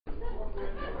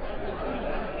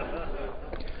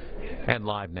And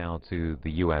live now to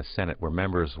the U.S. Senate, where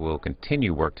members will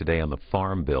continue work today on the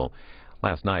Farm Bill.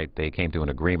 Last night, they came to an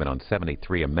agreement on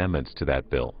 73 amendments to that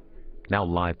bill. Now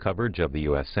live coverage of the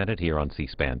U.S. Senate here on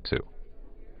C-SPAN 2.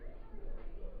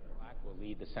 Will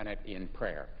lead the Senate in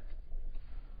prayer.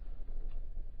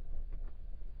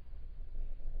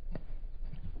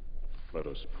 Let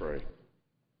us pray.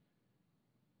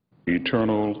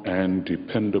 Eternal and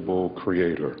dependable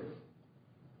Creator,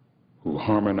 who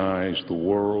harmonized the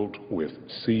world with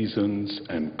seasons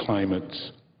and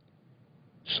climates,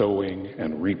 sowing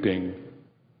and reaping,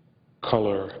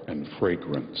 color and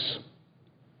fragrance,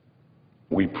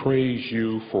 we praise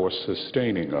you for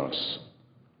sustaining us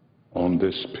on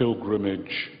this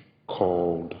pilgrimage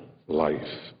called life.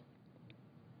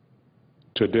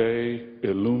 Today,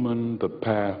 illumine the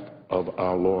path of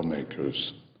our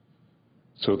lawmakers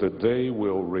so that they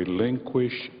will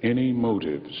relinquish any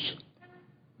motives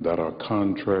that are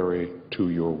contrary to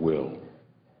your will.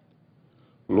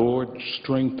 Lord,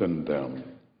 strengthen them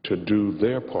to do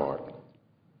their part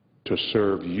to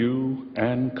serve you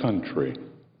and country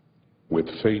with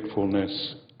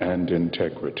faithfulness and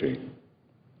integrity.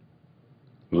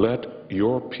 Let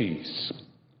your peace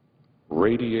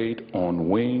radiate on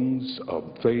wings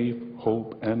of faith,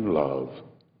 hope, and love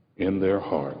in their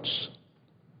hearts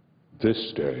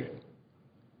this day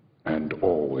and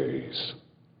always.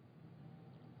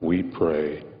 We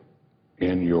pray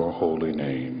in your holy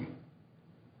name.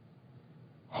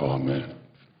 Amen.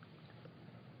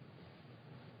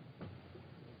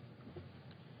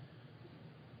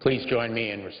 Please join me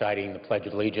in reciting the Pledge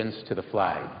of Allegiance to the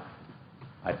flag.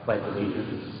 I pledge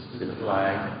allegiance to the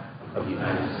flag of the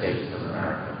United States of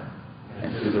America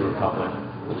and to the republic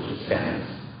which stands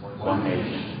one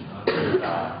nation, under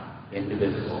God,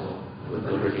 indivisible, with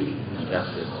liberty and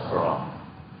justice for all.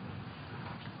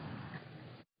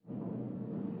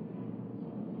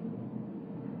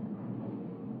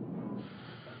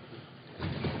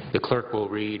 The clerk will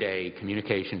read a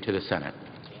communication to the Senate.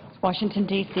 Washington,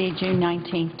 D.C., June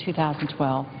 19,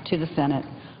 2012. To the Senate.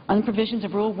 On the provisions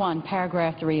of Rule 1,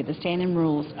 Paragraph 3 of the Standing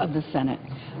Rules of the Senate,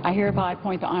 I hereby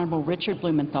appoint the Honorable Richard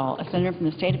Blumenthal, a senator from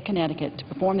the state of Connecticut, to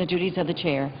perform the duties of the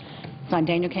chair. Signed,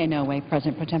 Daniel K. Inouye,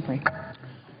 President Pro Tempore.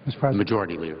 Mr. President.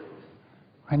 Majority Leader.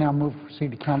 I now move to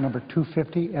proceed to count number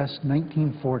 250, S.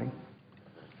 1940.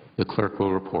 The clerk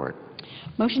will report.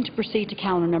 Motion to proceed to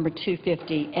calendar number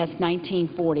 250, S.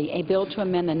 1940, a bill to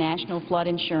amend the National Flood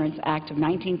Insurance Act of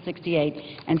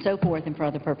 1968 and so forth and for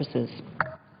other purposes.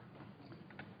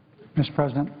 Mr.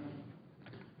 President,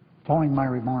 following my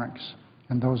remarks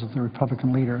and those of the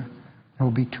Republican leader, there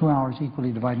will be 2 hours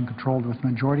equally divided and controlled, with the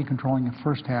majority controlling the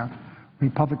first half,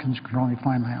 Republicans controlling the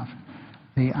final half.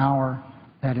 The hour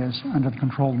that is under the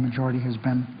control of the majority has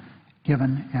been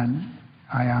given, and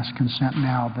I ask consent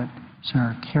now that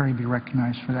Senator Kerry be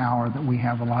recognized for the hour that we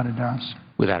have allotted to us.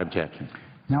 Without objection.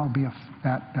 And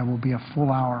that will be a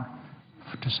full hour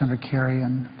to Senator Kerry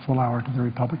and a full hour to the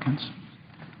Republicans.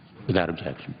 Without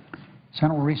objection.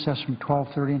 Senate will recess from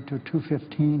 12:30 until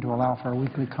 2:15 to allow for our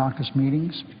weekly caucus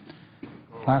meetings.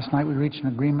 Last night we reached an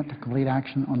agreement to complete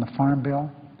action on the Farm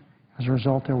Bill. As a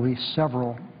result, there will be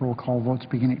several roll call votes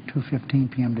beginning at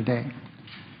 2:15 p.m. today.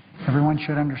 Everyone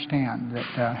should understand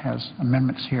that has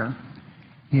amendments here.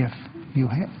 If you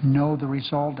know the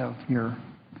result of your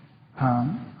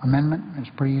amendment, it's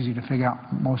pretty easy to figure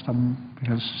out most of them,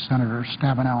 because Senator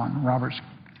Stabenow and Roberts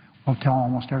will tell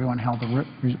almost everyone how the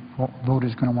vote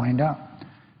is going to wind up.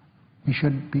 We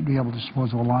should be able to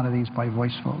dispose of a lot of these by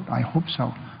voice vote. I hope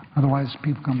so. Otherwise,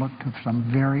 people can look to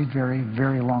some very, very,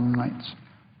 very long nights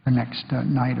the next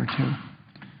night or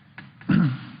two.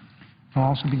 We'll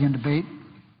also begin debate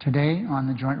today on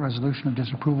the joint resolution of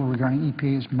disapproval regarding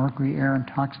EPA's mercury, air, and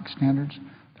toxic standards.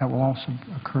 That will also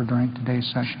occur during today's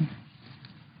session.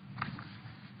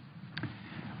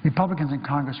 Republicans in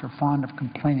Congress are fond of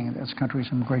complaining that this country's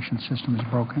immigration system is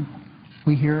broken.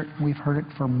 We hear it, we've heard it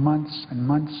for months and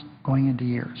months, going into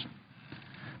years.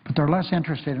 But they're less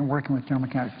interested in working with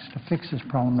Democrats to fix this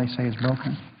problem they say is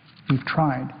broken. We've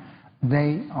tried.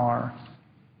 They are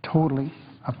totally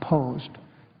opposed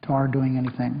to our doing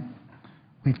anything.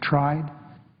 We've tried,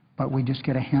 but we just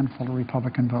get a handful of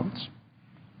Republican votes.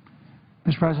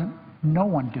 Mr. President, no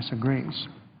one disagrees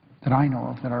that I know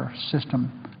of that our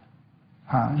system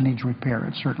needs repair.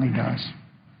 It certainly does.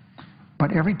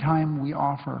 But every time we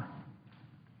offer,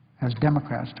 as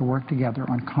Democrats, to work together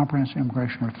on comprehensive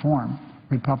immigration reform,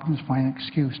 Republicans find an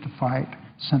excuse to fight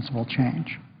sensible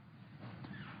change.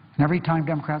 And every time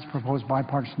Democrats propose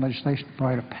bipartisan legislation to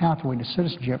provide a pathway to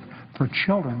citizenship for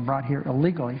children brought here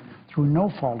illegally through no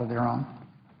fault of their own,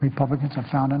 Republicans have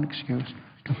found an excuse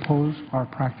to oppose our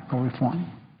practical reform.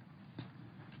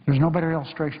 There's no better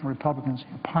illustration of Republicans'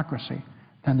 hypocrisy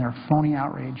than their phony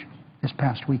outrage this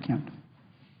past weekend.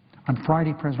 On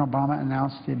Friday, President Obama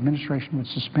announced the administration would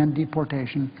suspend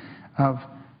deportation of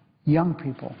young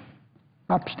people,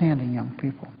 upstanding young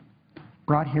people,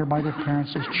 brought here by their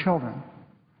parents as children,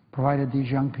 provided these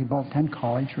young people attend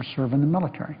college or serve in the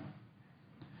military.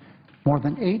 More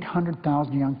than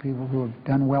 800,000 young people who have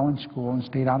done well in school and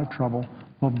stayed out of trouble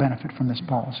will benefit from this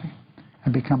policy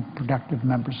and become productive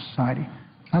members of society.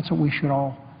 That's what we should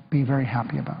all be very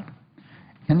happy about.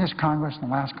 In this Congress and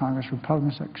the last Congress,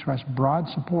 Republicans expressed broad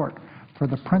support for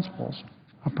the principles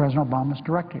of President Obama's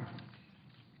directive.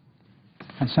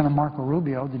 And Senator Marco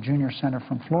Rubio, the junior senator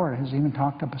from Florida, has even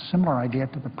talked up a similar idea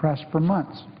to the press for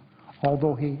months,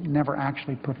 although he never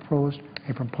actually proposed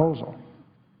a proposal.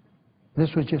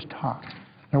 This was just talk.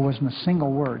 There wasn't a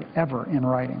single word ever in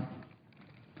writing.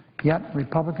 Yet,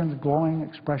 Republicans' glowing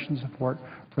expressions of support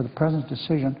for the President's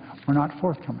decision were not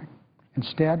forthcoming.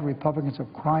 Instead, Republicans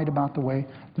have cried about the way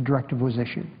the directive was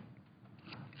issued.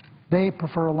 They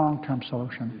prefer a long-term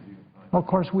solution. Well, of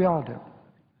course, we all do.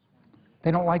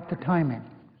 They don't like the timing.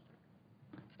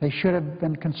 They should have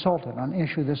been consulted on an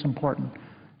issue this important.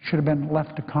 Should have been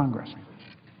left to Congress.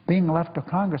 Being left to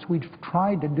Congress, we've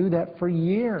tried to do that for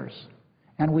years,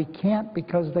 and we can't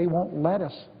because they won't let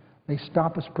us. They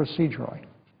stop us procedurally.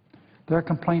 Their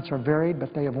complaints are varied,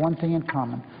 but they have one thing in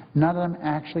common. None of them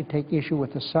actually take issue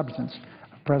with the substance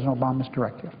of President Obama's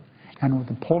directive. And with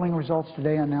the polling results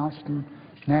today announced in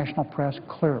national press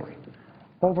clearly,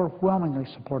 overwhelmingly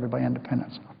supported by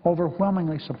independents,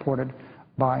 overwhelmingly supported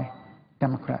by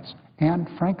Democrats. And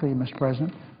frankly, Mr.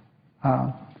 President,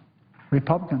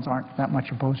 Republicans aren't that much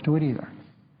opposed to it either.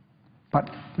 But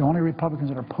the only Republicans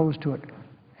that are opposed to it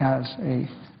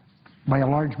by a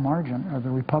large margin are the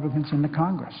Republicans in the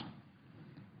Congress.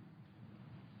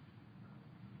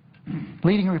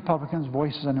 Leading Republicans'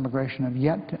 voices on immigration have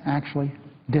yet to actually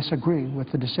disagree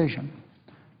with the decision.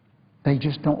 They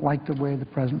just don't like the way the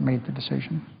President made the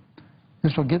decision.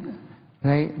 This will get,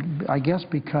 I guess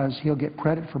because he'll get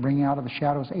credit for bringing out of the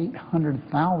shadows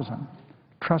 800,000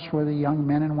 trustworthy young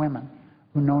men and women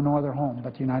who know no other home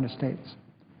but the United States.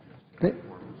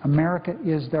 America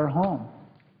is their home.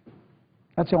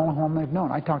 That's the only home they've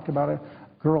known. I talked about a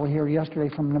girl here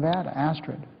yesterday from Nevada,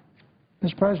 Astrid.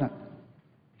 Mr. President,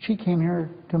 she came here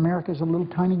to America as a little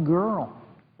tiny girl.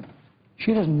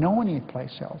 She doesn't know any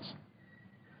place else.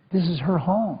 This is her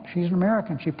home. She's an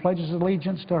American. She pledges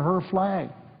allegiance to her flag.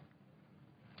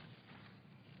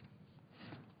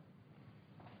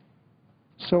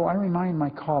 So I remind my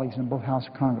colleagues in both Houses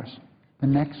of Congress, the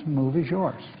next move is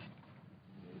yours.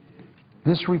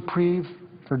 This reprieve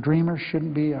for dreamers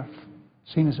shouldn't be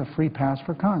seen as a free pass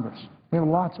for Congress. We have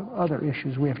lots of other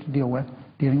issues we have to deal with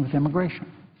dealing with immigration.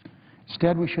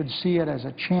 Instead, we should see it as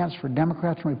a chance for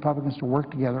Democrats and Republicans to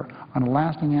work together on a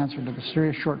lasting answer to the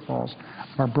serious shortfalls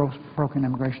of our broken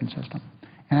immigration system.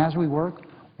 And as we work,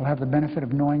 we'll have the benefit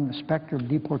of knowing the specter of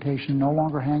deportation no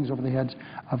longer hangs over the heads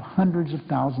of hundreds of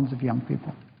thousands of young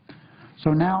people.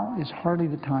 So now is hardly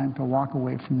the time to walk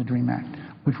away from the DREAM Act,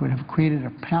 which would have created a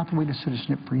pathway to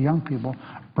citizenship for young people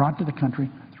brought to the country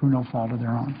through no fault of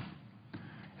their own.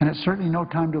 And it's certainly no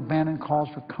time to abandon calls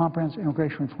for comprehensive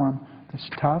immigration reform that's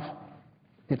tough,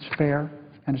 it's fair,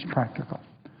 and it's practical.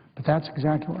 But that's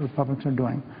exactly what Republicans are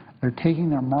doing. They're taking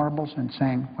their marbles and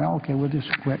saying, well, okay, we'll just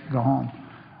quit, go home.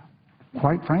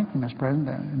 Quite frankly, Mr. President,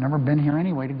 they've never been here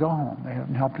anyway to go home. They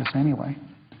haven't helped us anyway.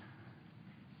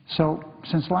 So,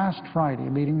 since last Friday,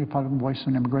 leading Republican voices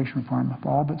on immigration reform have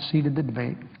all but ceded the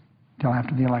debate until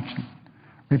after the election.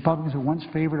 Republicans who once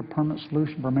favored a permanent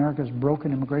solution for America's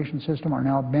broken immigration system are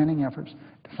now abandoning efforts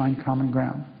to find common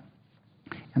ground.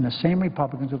 And the same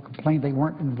Republicans who complained they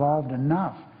weren't involved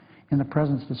enough in the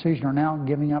President's decision are now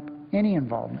giving up any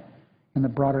involvement in the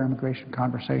broader immigration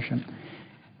conversation.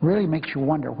 It really makes you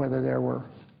wonder whether they were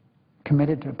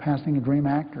committed to passing a DREAM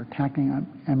Act or tackling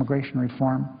immigration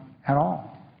reform at all.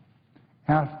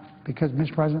 Because,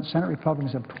 Mr. President, Senate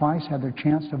Republicans have twice had their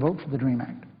chance to vote for the DREAM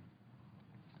Act.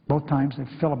 Both times they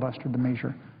filibustered the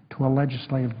measure to a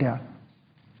legislative death.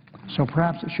 So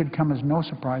perhaps it should come as no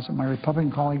surprise that my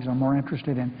Republican colleagues are more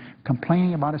interested in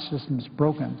complaining about a system that's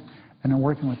broken than in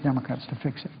working with Democrats to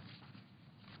fix it.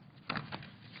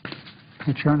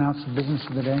 The Chair announces the business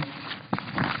of the day.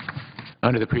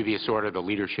 Under the previous order, the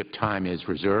leadership time is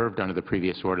reserved. Under the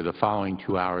previous order, the following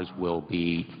 2 hours will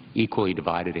be equally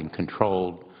divided and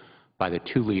controlled by the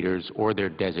two leaders or their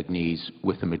designees,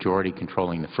 with the majority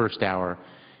controlling the first hour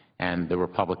and the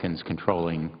Republicans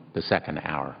controlling the second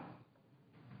hour.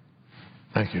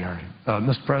 Thank you, Harry.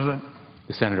 Mr. President.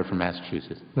 The Senator from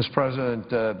Massachusetts. Mr.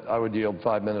 President, I would yield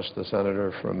 5 minutes to the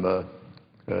Senator from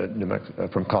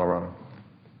from Colorado.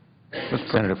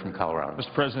 Senator from Colorado.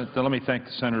 Mr. President, let me thank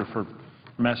the Senator from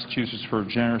Massachusetts for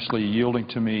generously yielding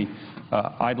to me.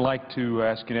 I'd like to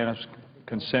ask unanimous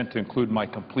consent to include my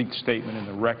complete statement in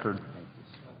the record.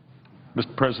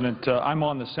 Mr. President, I'm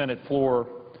on the Senate floor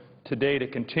today to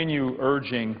continue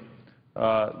urging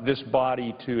this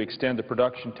body to extend the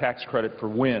production tax credit for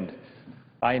wind.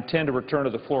 I intend to return to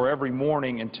the floor every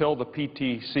morning until the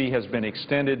PTC has been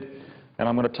extended, and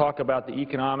I'm going to talk about the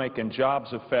economic and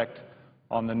jobs effect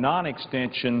on the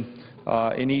non-extension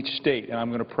in each state, and I'm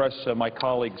going to press my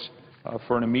colleagues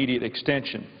for an immediate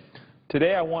extension.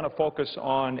 Today I want to focus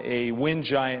on a wind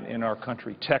giant in our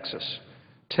country, Texas.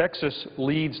 Texas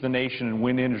leads the nation in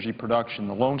wind energy production.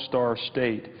 The Lone Star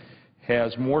State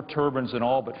has more turbines than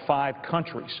all but 5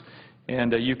 countries,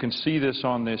 and you can see this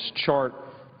on this chart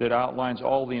that outlines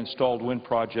all the installed wind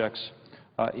projects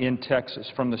in Texas.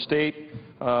 From the state,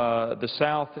 the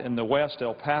south and the west,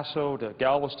 El Paso to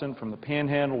Galveston, from the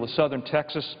Panhandle to southern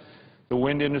Texas, the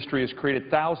wind industry has created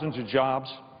thousands of jobs,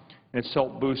 and it's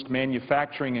helped boost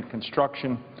manufacturing and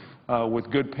construction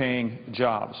with good-paying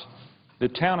jobs. The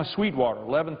town of Sweetwater,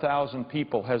 11,000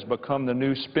 people, has become the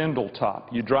new Spindletop.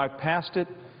 You drive past it,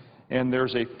 and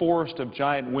there's a forest of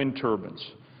giant wind turbines.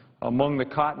 Among the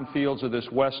cotton fields of this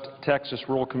West Texas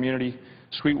rural community,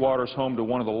 Sweetwater is home to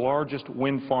one of the largest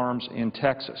wind farms in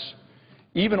Texas.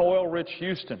 Even oil-rich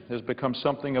Houston has become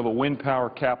something of a wind power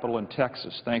capital in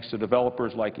Texas, thanks to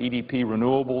developers like EDP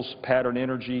Renewables, Pattern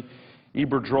Energy,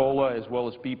 Iberdrola, as well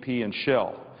as BP and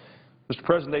Shell. Mr.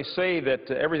 President, they say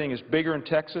that everything is bigger in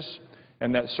Texas,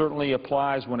 and that certainly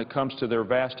applies when it comes to their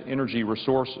vast energy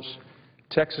resources.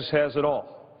 Texas has it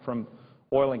all, from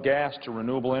oil and gas to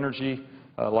renewable energy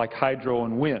like hydro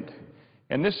and wind.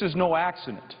 And this is no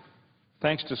accident.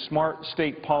 Thanks to smart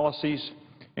state policies,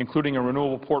 including a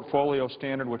renewable portfolio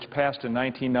standard which passed in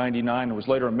 1999 and was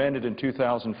later amended in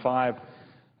 2005,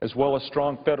 as well as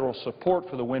strong federal support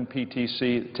for the wind PTC,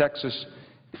 the Texas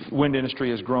wind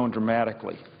industry has grown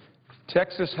dramatically.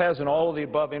 Texas has an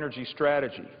all-of-the-above energy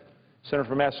strategy. Senator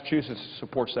from Massachusetts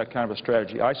supports that kind of a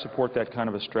strategy. I support that kind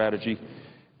of a strategy.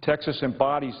 Texas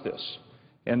embodies this,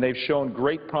 and they've shown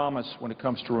great promise when it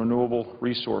comes to renewable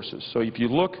resources. So if you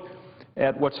look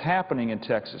at what's happening in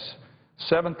Texas,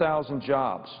 7,000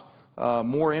 jobs,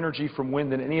 more energy from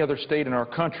wind than any other state in our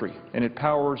country, and it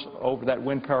powers over that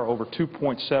wind power over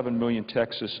 2.7 million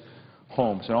Texas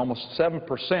homes, and almost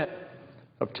 7%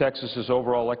 of Texas's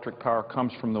overall electric power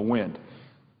comes from the wind.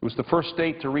 It was the first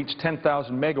state to reach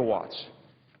 10,000 megawatts,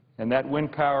 and that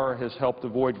wind power has helped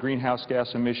avoid greenhouse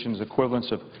gas emissions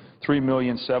equivalents of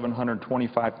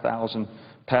 3,725,000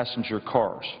 passenger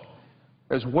cars.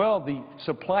 As well, the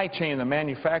supply chain and the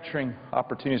manufacturing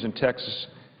opportunities in Texas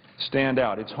stand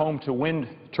out. It's home to wind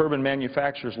turbine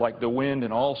manufacturers like DeWind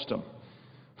and Alstom,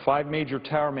 5 major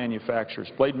tower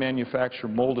manufacturers, blade manufacturer,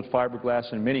 molded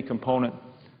fiberglass, and many component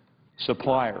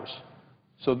suppliers.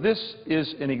 So this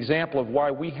is an example of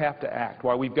why we have to act,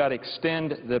 why we've got to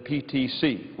extend the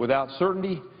PTC. Without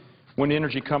certainty, wind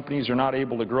energy companies are not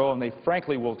able to grow, and they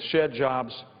frankly will shed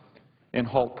jobs and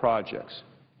halt projects.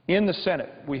 In the Senate,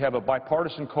 we have a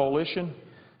bipartisan coalition.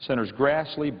 Senators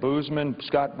Grassley, Boozman,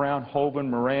 Scott Brown, Hoeven,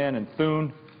 Moran, and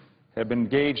Thune have been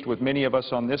engaged with many of us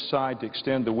on this side to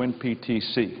extend the wind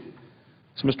PTC.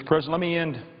 So, Mr. President, let me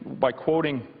end by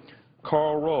quoting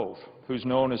Karl Rove, who's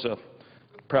known as a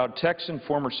proud Texan,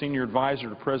 former senior advisor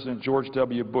to President George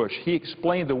W. Bush. He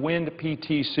explained the wind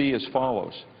PTC as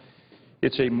follows.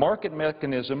 It's a market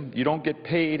mechanism. You don't get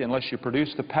paid unless you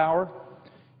produce the power.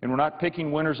 And we're not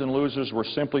picking winners and losers. We're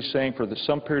simply saying for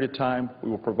some period of time we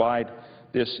will provide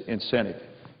this incentive.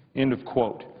 End of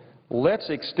quote. Let's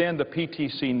extend the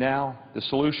PTC now. The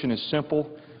solution is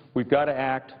simple. We've got to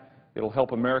act. It'll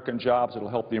help American jobs. It'll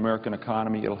help the American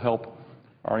economy. It'll help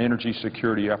our energy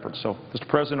security efforts. So, Mr.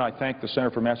 President, I thank the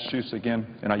Senator from Massachusetts again,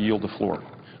 and I yield the floor.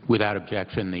 Without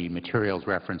objection, the materials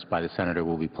referenced by the Senator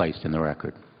will be placed in the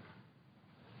record.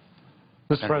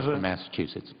 Mr. President, from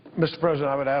Massachusetts. Mr. President,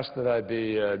 I would ask that I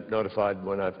be notified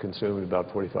when I've consumed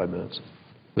about 45 minutes.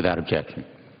 Without objection.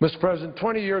 Mr. President,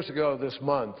 20 years ago this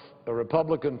month, a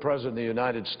Republican president of the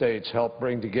United States helped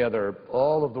bring together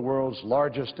all of the world's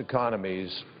largest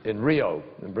economies in Rio,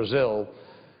 in Brazil,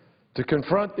 to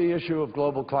confront the issue of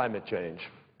global climate change.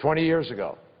 20 years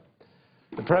ago,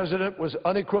 the president was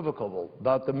unequivocal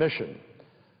about the mission.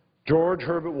 George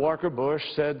Herbert Walker Bush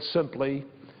said simply,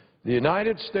 "The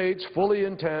United States fully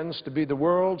intends to be the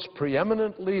world's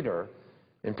preeminent leader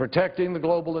in protecting the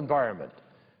global environment.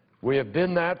 We have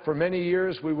been that for many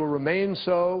years. We will remain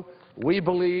so. We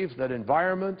believe that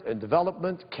environment and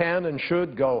development can and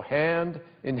should go hand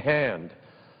in hand."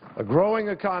 A growing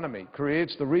economy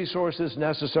creates the resources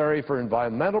necessary for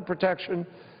environmental protection,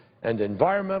 and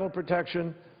environmental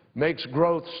protection makes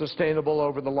growth sustainable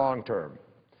over the long term.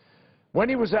 When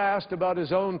he was asked about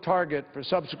his own target for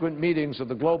subsequent meetings of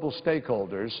the global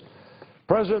stakeholders,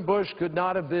 President Bush could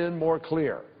not have been more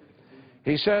clear.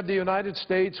 He said the United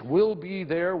States will be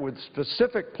there with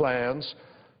specific plans,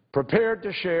 prepared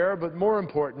to share, but more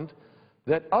important,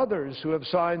 that others who have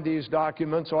signed these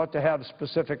documents ought to have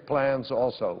specific plans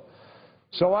also.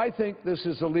 So I think this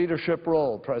is a leadership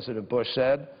role, President Bush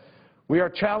said. We are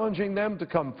challenging them to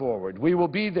come forward. We will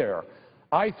be there.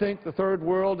 I think the Third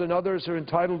World and others are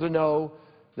entitled to know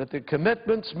that the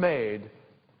commitments made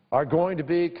are going to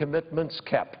be commitments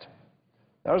kept.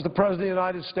 That was the President of the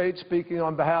United States speaking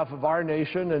on behalf of our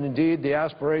nation and indeed the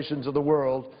aspirations of the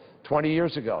world 20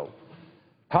 years ago.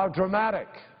 How dramatic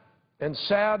and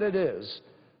sad it is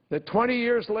that 20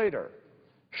 years later,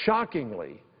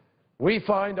 shockingly, we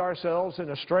find ourselves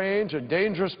in a strange and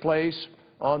dangerous place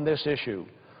on this issue,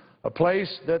 a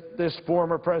place that this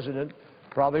former president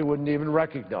probably wouldn't even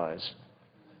recognize.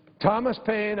 Thomas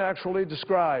Paine actually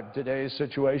described today's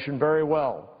situation very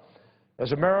well.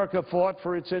 As America fought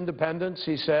for its independence,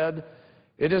 he said,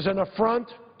 "It is an affront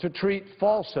to treat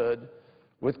falsehood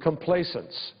with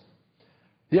complacence."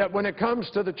 Yet when it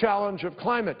comes to the challenge of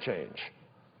climate change,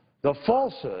 the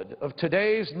falsehood of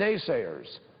today's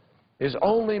naysayers is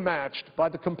only matched by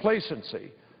the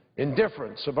complacency,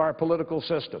 indifference of our political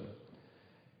system.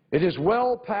 It is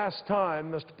well past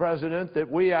time, Mr. President, that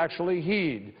we actually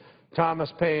heed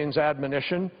Thomas Paine's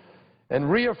admonition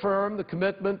and reaffirm the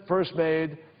commitment first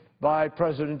made by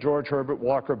President George Herbert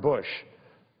Walker Bush.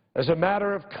 As a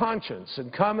matter of conscience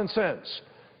and common sense,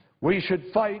 we should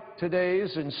fight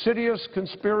today's insidious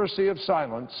conspiracy of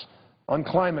silence on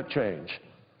climate change,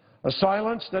 a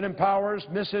silence that empowers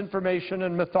misinformation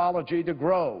and mythology to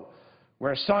grow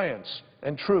where science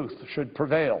and truth should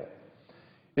prevail.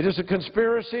 It is a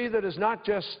conspiracy that has not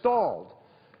just stalled,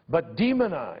 but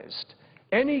demonized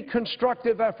any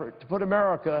constructive effort to put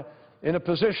America in a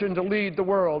position to lead the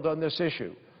world on this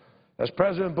issue, as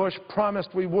President Bush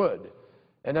promised we would,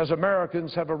 and as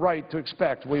Americans have a right to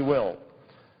expect we will.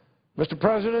 Mr.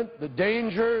 President, the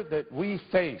danger that we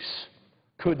face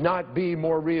could not be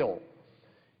more real.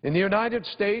 In the United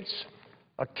States,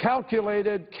 a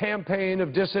calculated campaign of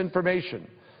disinformation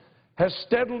has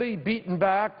steadily beaten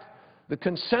back the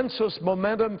consensus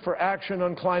momentum for action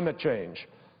on climate change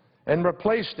and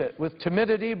replaced it with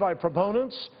timidity by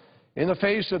proponents in the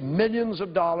face of millions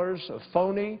of dollars of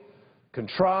phony,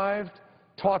 contrived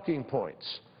talking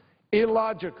points,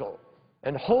 illogical,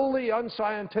 and wholly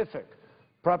unscientific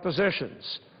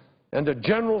propositions, and a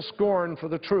general scorn for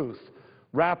the truth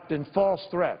wrapped in false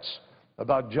threats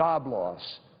about job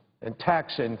loss and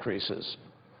tax increases.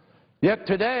 Yet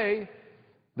today,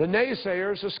 the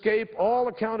naysayers escape all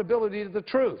accountability to the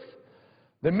truth.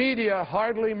 The media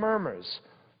hardly murmurs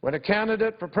when a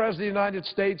candidate for President of the United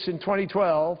States in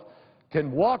 2012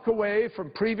 can walk away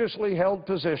from previously held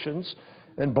positions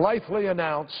and blithely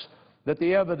announce that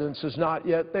the evidence is not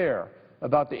yet there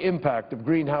about the impact of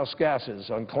greenhouse gases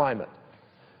on climate.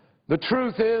 The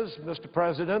truth is, Mr.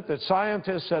 President, that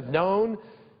scientists have known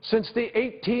since the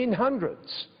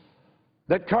 1800s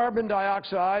that carbon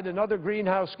dioxide and other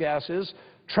greenhouse gases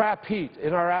trap heat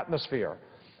in our atmosphere.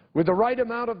 With the right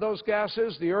amount of those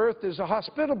gases, the Earth is a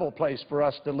hospitable place for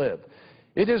us to live.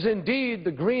 It is indeed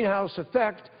the greenhouse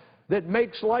effect that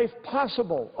makes life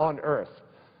possible on Earth.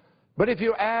 But if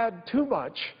you add too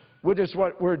much, which is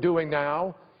what we're doing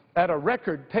now, at a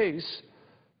record pace,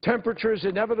 temperatures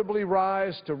inevitably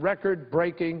rise to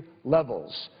record-breaking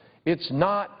levels. It's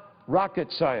not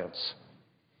rocket science.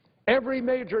 Every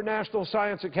major national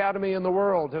science academy in the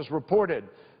world has reported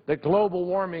that global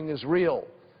warming is real.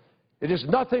 It is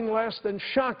nothing less than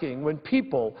shocking when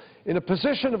people in a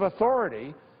position of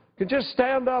authority can just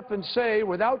stand up and say,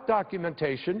 without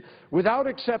documentation, without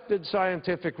accepted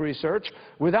scientific research,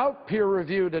 without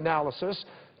peer-reviewed analysis,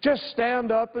 just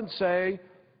stand up and say,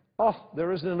 oh,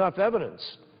 there isn't enough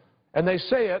evidence. And they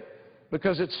say it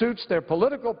because it suits their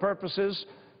political purposes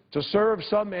to serve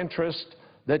some interest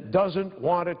that doesn't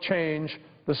want to change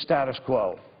the status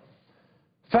quo.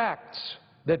 Facts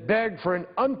that beg for an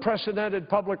unprecedented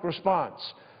public response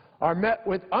are met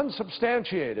with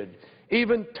unsubstantiated,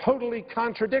 even totally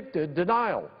contradicted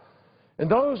denial. And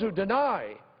those who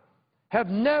deny have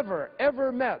never,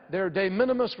 ever met their de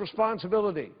minimis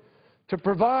responsibility to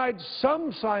provide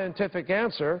some scientific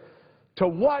answer to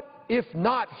what, if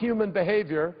not human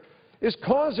behavior, is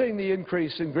causing the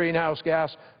increase in greenhouse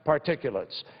gas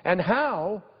particulates, and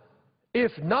how,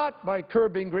 if not by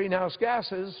curbing greenhouse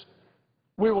gases,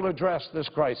 we will address this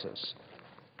crisis.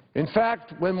 In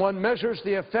fact, when one measures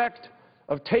the effect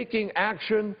of taking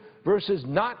action versus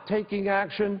not taking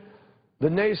action, the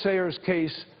naysayers'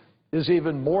 case is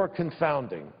even more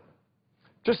confounding.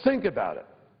 Just think about it.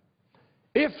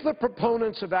 If the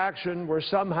proponents of action were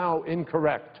somehow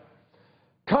incorrect,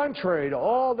 contrary to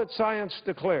all that science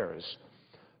declares,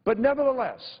 but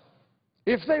nevertheless,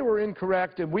 if they were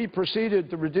incorrect and we proceeded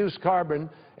to reduce carbon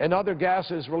and other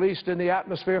gases released in the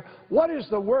atmosphere, what is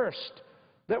the worst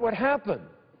that would happen?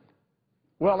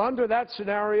 Well, under that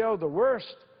scenario, the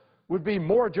worst would be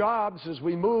more jobs as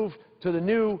we move to the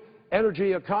new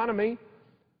energy economy,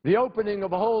 the opening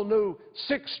of a whole new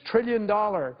 $6 trillion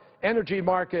energy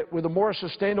market with a more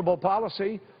sustainable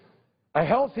policy, a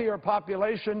healthier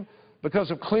population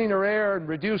because of cleaner air and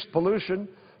reduced pollution,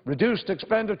 reduced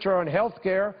expenditure on health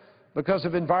care because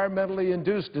of environmentally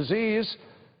induced disease,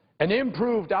 an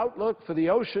improved outlook for the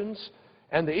oceans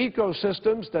and the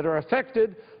ecosystems that are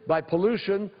affected by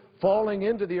pollution falling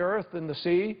into the earth and the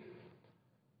sea,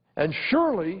 and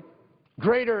surely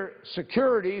greater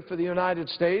security for the United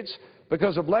States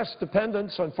because of less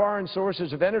dependence on foreign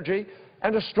sources of energy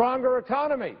and a stronger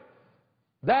economy.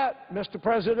 That, Mr.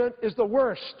 President, is the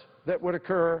worst that would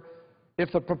occur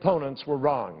if the proponents were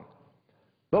wrong.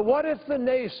 But what if the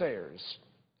naysayers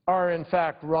are in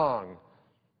fact wrong,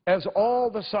 as all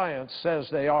the science says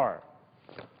they are?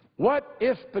 What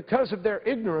if, because of their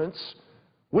ignorance,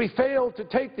 we fail to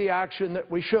take the action that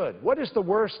we should? What is the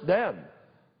worst then?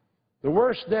 The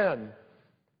worst then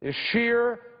is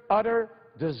sheer, utter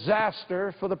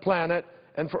disaster for the planet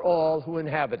and for all who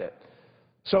inhabit it.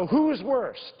 So whose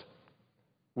worst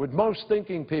would most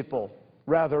thinking people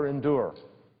rather endure?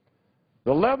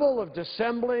 The level of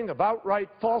dissembling, of outright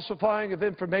falsifying of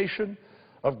information,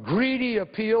 of greedy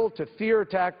appeal to fear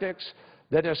tactics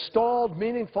that has stalled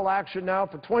meaningful action now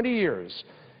for 20 years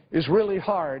is really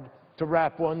hard to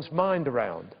wrap one's mind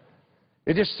around.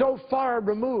 It is so far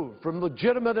removed from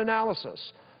legitimate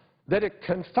analysis that it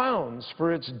confounds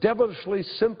for its devilishly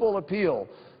simple appeal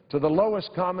to the lowest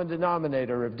common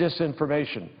denominator of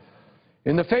disinformation.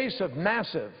 In the face of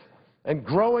massive and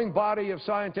growing body of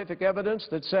scientific evidence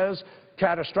that says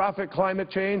catastrophic climate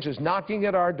change is knocking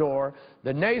at our door,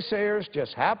 the naysayers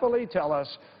just happily tell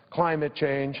us climate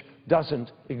change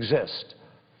doesn't exist.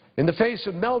 In the face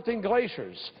of melting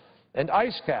glaciers and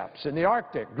ice caps in the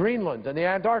Arctic, Greenland, and the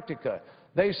Antarctica,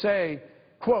 they say,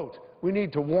 quote, we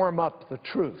need to warm up the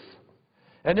truth.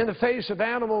 And in the face of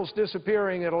animals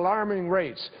disappearing at alarming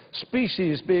rates,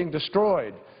 species being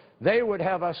destroyed, they would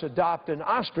have us adopt an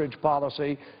ostrich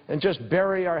policy and just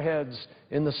bury our heads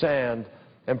in the sand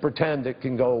and pretend it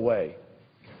can go away.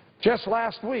 Just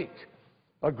last week,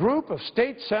 a group of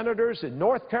state senators in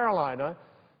North Carolina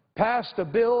passed a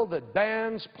bill that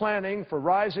bans planning for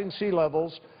rising sea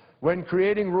levels when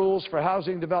creating rules for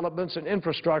housing developments and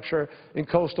infrastructure in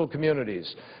coastal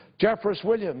communities. Jeffress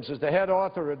Williams is the head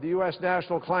author of the U.S.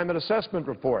 National Climate Assessment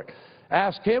Report.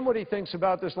 Ask him what he thinks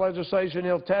about this legislation.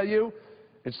 He'll tell you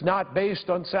it's not based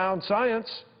on sound science.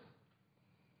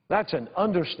 That's an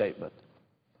understatement.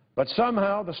 But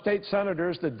somehow the state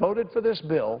senators that voted for this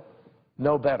bill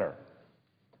know better.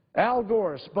 Al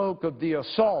Gore spoke of the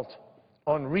assault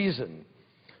on reason.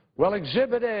 Well,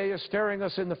 Exhibit A is staring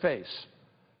us in the face.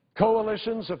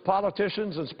 Coalitions of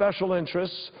politicians and special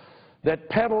interests that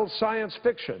peddle science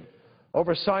fiction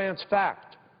over science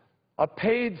fact, a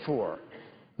paid-for,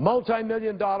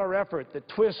 multi-million-dollar effort that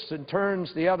twists and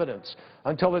turns the evidence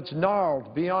until it's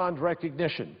gnarled beyond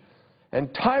recognition,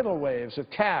 and tidal waves of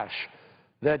cash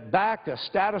that back a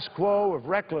status quo of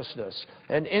recklessness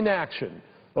and inaction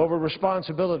over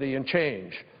responsibility and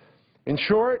change. In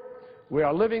short, we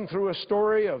are living through a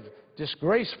story of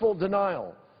disgraceful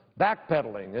denial,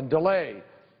 backpedaling, and delay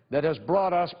that has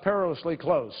brought us perilously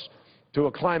close to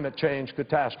a climate change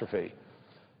catastrophe.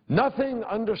 Nothing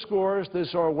underscores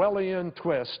this Orwellian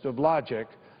twist of logic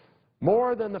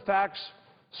more than the facts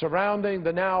surrounding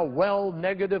the now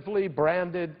well-negatively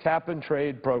branded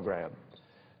cap-and-trade program.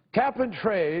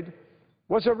 Cap-and-trade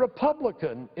was a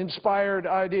Republican-inspired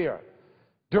idea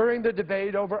during the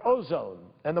debate over ozone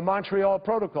and the Montreal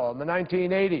Protocol in the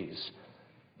 1980s.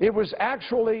 It was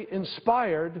actually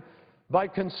inspired by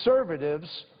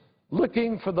conservatives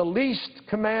looking for the least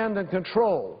command and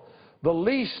control, the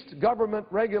least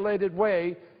government-regulated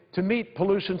way to meet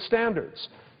pollution standards.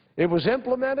 It was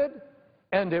implemented,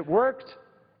 and it worked,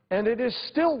 and it is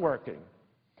still working.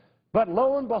 But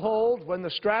lo and behold, when the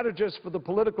strategists for the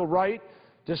political right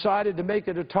decided to make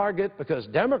it a target because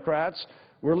Democrats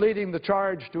were leading the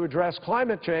charge to address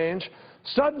climate change,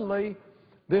 suddenly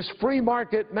this free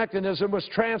market mechanism was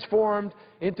transformed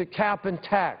into cap and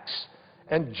tax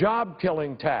and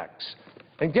job-killing tax.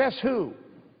 And guess who?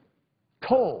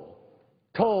 Coal,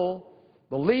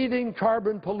 the leading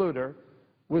carbon polluter,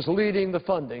 was leading the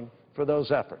funding for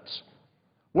those efforts.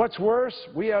 What's worse,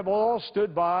 we have all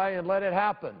stood by and let it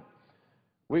happen.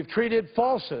 We've treated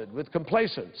falsehood with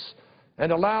complacence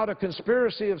and allowed a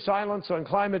conspiracy of silence on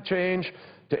climate change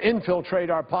to infiltrate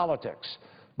our politics.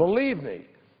 Believe me,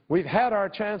 we've had our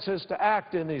chances to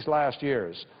act in these last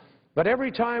years. But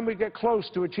every time we get close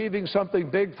to achieving something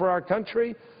big for our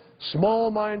country,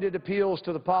 small-minded appeals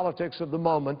to the politics of the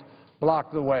moment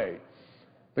block the way.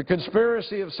 The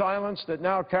conspiracy of silence that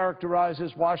now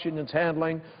characterizes Washington's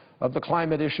handling of the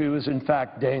climate issue is in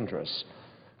fact dangerous.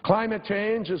 Climate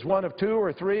change is one of 2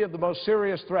 or 3 of the most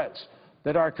serious threats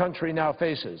that our country now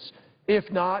faces, if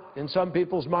not, in some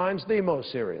people's minds, the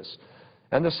most serious.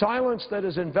 And the silence that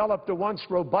has enveloped a once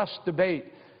robust debate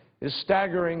is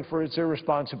staggering for its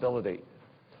irresponsibility.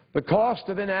 The cost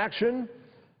of inaction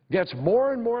gets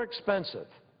more and more expensive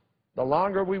the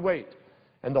longer we wait.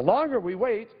 And the longer we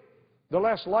wait, the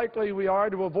less likely we are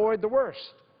to avoid the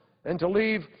worst and to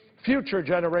leave future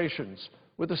generations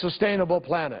with a sustainable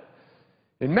planet.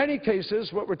 In many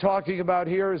cases, what we're talking about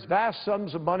here is vast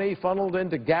sums of money funneled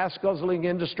into gas-guzzling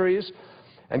industries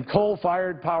and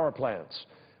coal-fired power plants.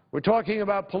 We're talking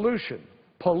about pollution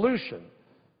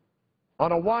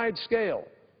on a wide scale,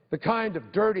 the kind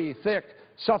of dirty, thick,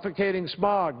 suffocating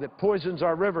smog that poisons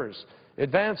our rivers,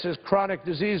 advances chronic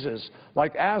diseases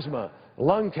like asthma,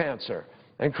 lung cancer,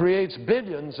 and creates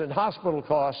billions in hospital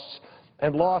costs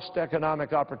and lost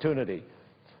economic opportunity.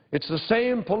 It's the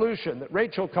same pollution that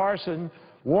Rachel Carson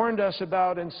warned us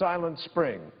about in Silent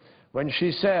Spring when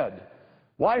she said,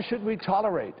 "Why should we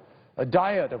tolerate a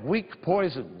diet of weak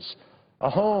poisons, a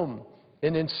home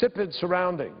in insipid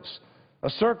surroundings, a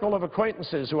circle of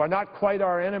acquaintances who are not quite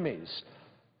our enemies,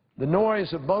 the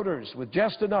noise of motors with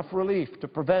just enough relief to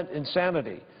prevent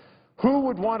insanity? Who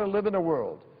would want to live in a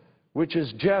world which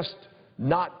is just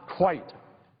not quite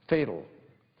fatal?"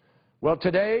 Well,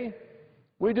 today,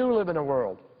 we do live in a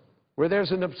world where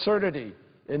there's an absurdity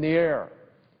in the air,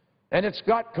 and it's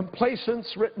got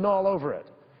complacence written all over it.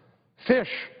 Fish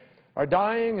are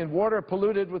dying and water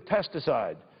polluted with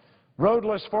pesticide.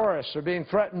 Roadless forests are being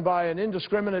threatened by an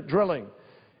indiscriminate drilling.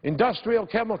 Industrial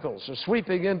chemicals are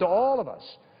sweeping into all of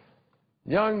us.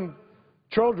 Young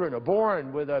children are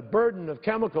born with a burden of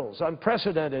chemicals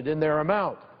unprecedented in their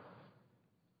amount.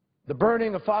 The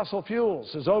burning of fossil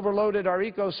fuels has overloaded our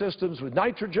ecosystems with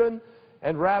nitrogen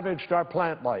and ravaged our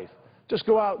plant life. Just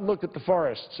go out and look at the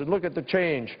forests and look at the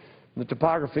change in the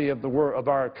topography of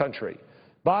our country.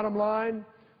 Bottom line,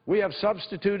 we have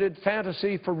substituted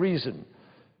fantasy for reason,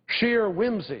 sheer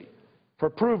whimsy for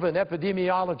proven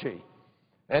epidemiology,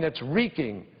 and it's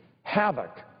wreaking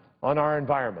havoc on our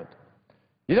environment.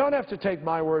 You don't have to take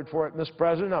my word for it, Mr.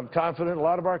 President. I'm confident a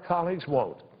lot of our colleagues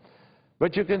won't.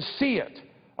 But you can see it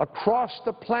across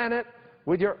the planet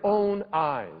with your own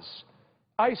eyes.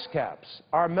 Ice caps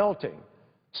are melting.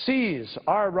 Seas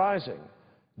are rising.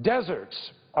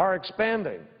 Deserts are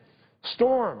expanding.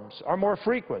 Storms are more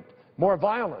frequent, more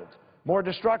violent, more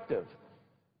destructive.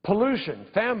 Pollution,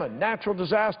 famine, natural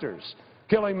disasters,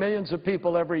 killing millions of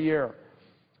people every year.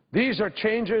 These are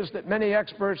changes that many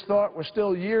experts thought were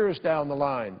still years down the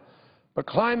line. But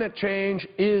climate change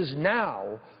is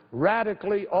now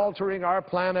radically altering our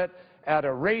planet at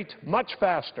a rate much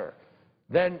faster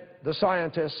than the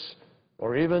scientists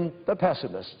or even the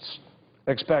pessimists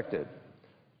expected.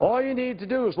 All you need to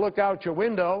do is look out your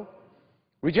window.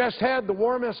 We just had the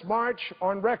warmest March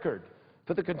on record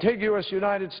for the contiguous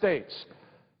United States.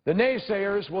 The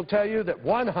naysayers will tell you that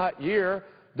one hot year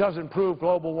doesn't prove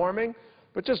global warming,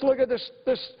 but just look at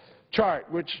this chart,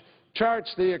 which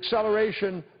charts the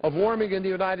acceleration of warming in the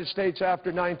United States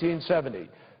after 1970.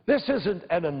 This isn't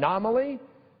an anomaly.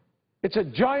 It's a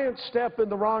giant step in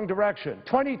the wrong direction.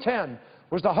 2010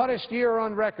 was the hottest year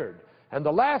on record, and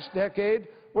the last decade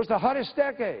was the hottest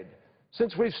decade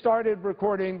since we've started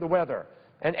recording the weather.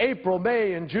 And April,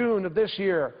 May, and June of this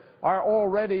year are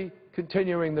already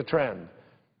continuing the trend.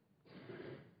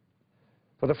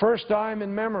 For the first time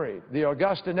in memory, the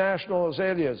Augusta National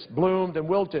azaleas bloomed and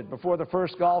wilted before the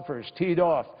first golfers teed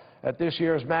off at this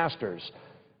year's Masters.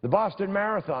 The Boston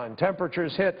Marathon,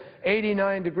 temperatures hit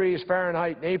 89 degrees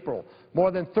Fahrenheit in April,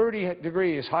 more than 30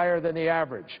 degrees higher than the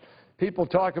average. People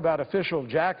talk about official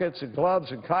jackets and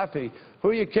gloves and coffee. Who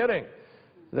are you kidding?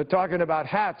 They're talking about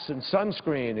hats and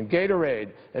sunscreen and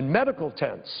Gatorade and medical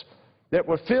tents that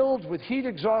were filled with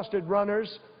heat-exhausted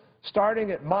runners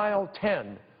starting at mile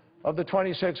 10 of the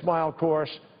 26-mile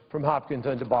course from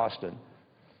Hopkinton to Boston.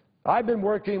 I've been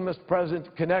working, Mr. President,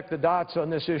 to connect the dots on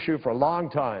this issue for a long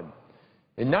time.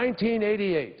 In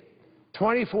 1988,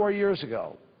 24 years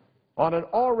ago, On an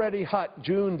already hot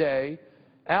June day,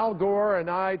 Al Gore and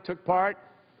I took part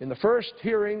in the first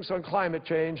hearings on climate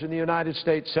change in the United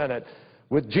States Senate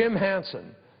with Jim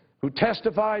Hansen, who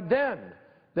testified then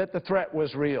that the threat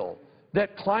was real,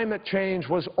 that climate change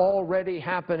was already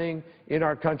happening in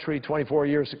our country 24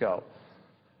 years ago.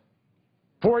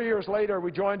 4 years later,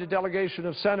 we joined a delegation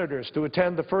of senators to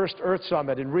attend the first Earth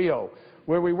Summit in Rio,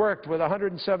 where we worked with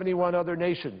 171 other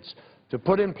nations to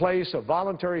put in place a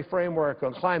voluntary framework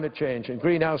on climate change and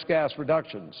greenhouse gas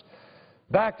reductions.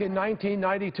 Back in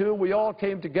 1992, we all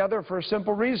came together for a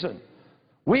simple reason.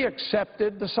 We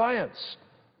accepted the science.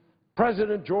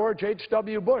 President George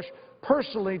H.W. Bush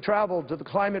personally traveled to the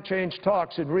climate change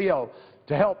talks in Rio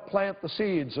to help plant the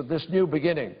seeds of this new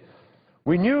beginning.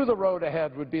 We knew the road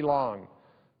ahead would be long,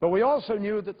 but we also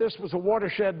knew that this was a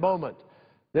watershed moment,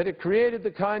 that it created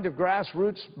the kind of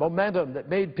grassroots momentum that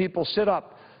made people sit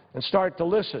up and start to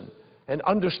listen and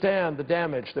understand the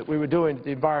damage that we were doing to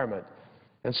the environment.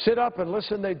 And sit up and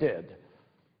listen they did.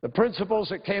 The principles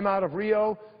that came out of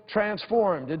Rio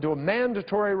transformed into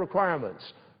mandatory requirements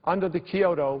under the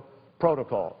Kyoto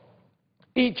Protocol.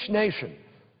 Each nation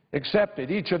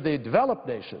accepted, each of the developed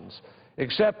nations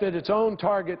accepted its own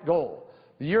target goal.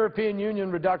 The European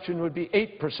Union reduction would be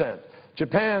 8%,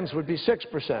 Japan's would be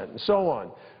 6%, and so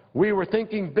on. We were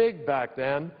thinking big back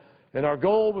then, and our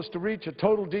goal was to reach a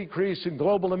total decrease in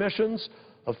global emissions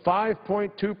of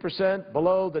 5.2%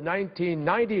 below the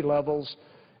 1990 levels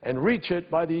and reach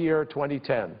it by the year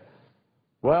 2010.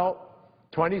 Well,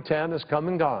 2010 has come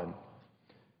and gone,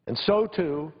 and so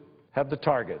too have the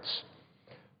targets.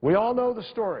 We all know the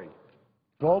story.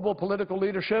 Global political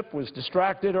leadership was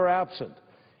distracted or absent.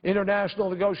 International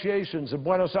negotiations in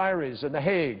Buenos Aires and The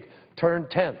Hague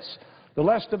turned tense. The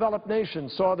less developed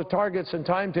nations saw the targets and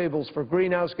timetables for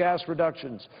greenhouse gas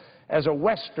reductions as a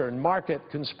Western market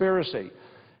conspiracy.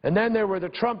 And then there were the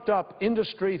trumped-up,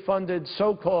 industry-funded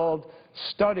so-called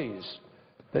studies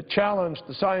that challenged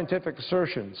the scientific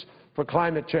assertions for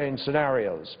climate change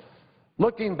scenarios.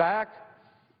 Looking back,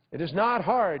 it is not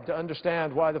hard to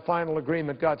understand why the final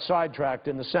agreement got sidetracked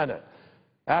in the Senate.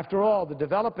 After all, the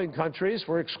developing countries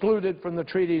were excluded from the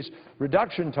treaty's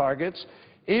reduction targets,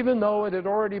 even though it had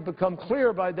already become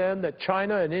clear by then that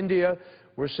China and India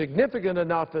were significant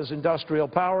enough as industrial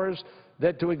powers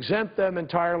that to exempt them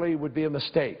entirely would be a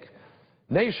mistake.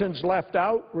 Nations left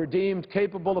out were deemed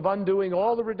capable of undoing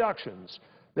all the reductions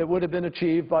that would have been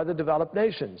achieved by the developed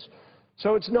nations.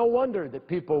 So it's no wonder that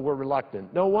people were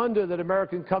reluctant. No wonder that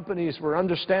American companies were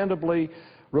understandably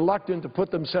reluctant to put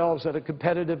themselves at a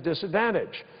competitive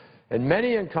disadvantage. And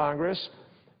many in Congress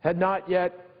had not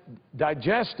yet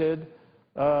digested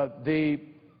the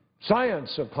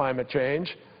science of climate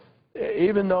change,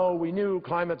 even though we knew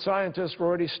climate scientists were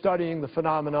already studying the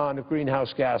phenomenon of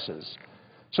greenhouse gases.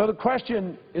 So the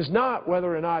question is not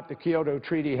whether or not the Kyoto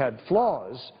Treaty had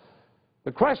flaws.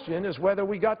 The question is whether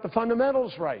we got the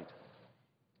fundamentals right.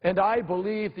 And I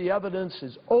believe the evidence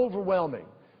is overwhelming,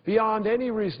 beyond any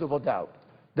reasonable doubt,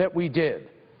 that we did.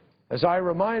 As I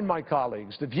remind my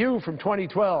colleagues, the view from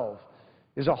 2012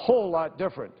 is a whole lot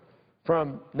different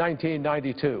from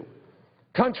 1992.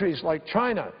 Countries like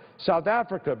China, South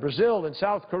Africa, Brazil, and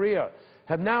South Korea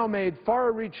have now made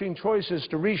far-reaching choices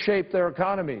to reshape their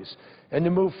economies and to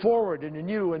move forward in a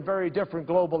new and very different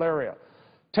global area.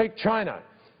 Take China.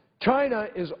 China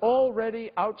is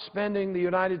already outspending the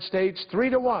United States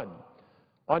 3-to-1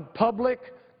 on public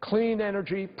clean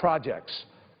energy projects.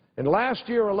 And last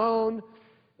year alone,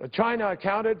 China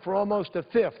accounted for almost a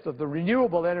fifth of the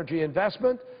renewable energy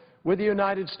investment, with the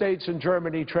United States and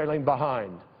Germany trailing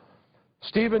behind.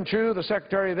 Stephen Chu, the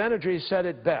Secretary of Energy, said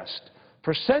it best.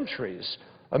 For centuries,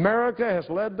 America has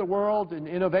led the world in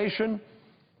innovation.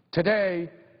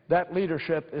 Today, that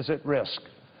leadership is at risk.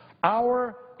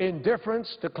 Our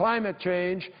indifference to climate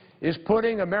change is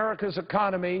putting America's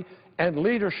economy and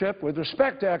leadership with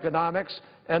respect to economics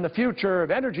and the future of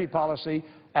energy policy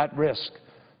at risk.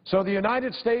 So the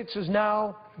United States is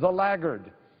now the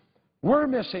laggard. We're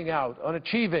missing out on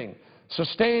achieving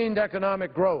sustained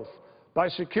economic growth by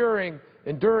securing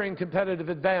enduring competitive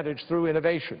advantage through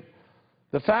innovation.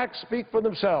 The facts speak for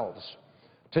themselves.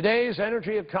 Today's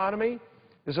energy economy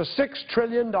is a $6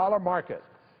 trillion market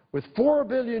with 4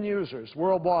 billion users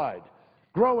worldwide,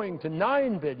 growing to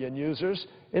 9 billion users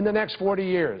in the next 40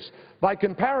 years. By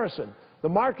comparison, the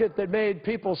market that made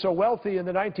people so wealthy in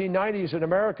the 1990s in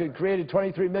America and created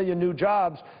 23 million new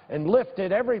jobs and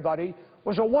lifted everybody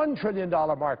was a $1 trillion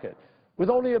market with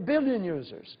only 1 billion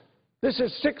users. This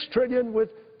is $6 trillion with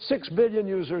 6 billion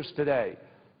users today.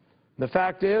 The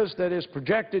fact is that it's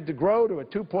projected to grow to a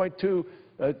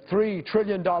 $2.23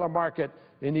 trillion market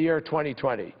in the year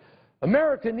 2020.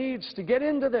 America needs to get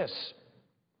into this.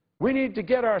 We need to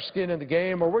get our skin in the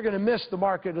game, or we're going to miss the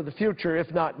market of the future,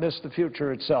 if not miss the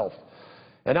future itself.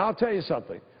 And I'll tell you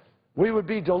something. We would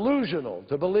be delusional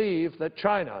to believe that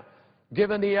China,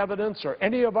 given the evidence, or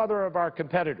any of our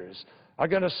competitors, are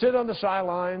going to sit on the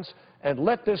sidelines and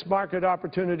let this market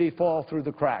opportunity fall through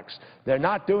the cracks. They're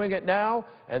not doing it now,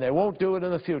 and they won't do it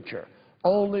in the future.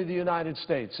 Only the United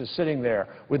States is sitting there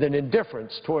with an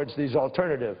indifference towards these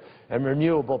alternative and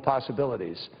renewable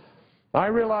possibilities. I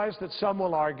realize that some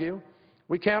will argue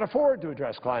we can't afford to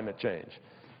address climate change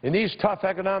in these tough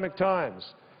economic times.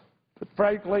 But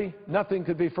frankly, nothing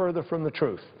could be further from the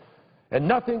truth. And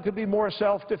nothing could be more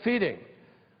self-defeating.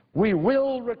 We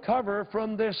will recover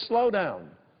from this slowdown.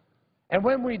 And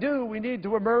when we do, we need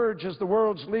to emerge as the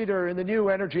world's leader in the new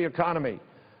energy economy.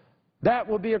 That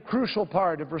will be a crucial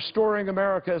part of restoring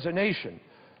America as a nation,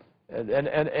 and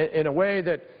in a way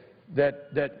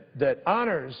that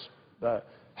honors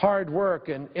hard work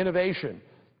and innovation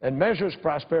and measures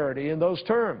prosperity in those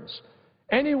terms.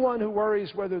 Anyone who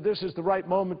worries whether this is the right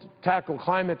moment to tackle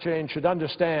climate change should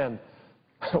understand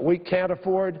we can't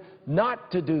afford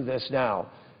not to do this now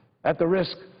at the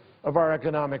risk of our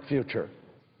economic future.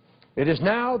 It is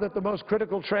now that the most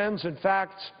critical trends and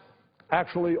facts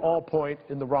actually all point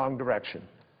in the wrong direction.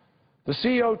 The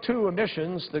CO2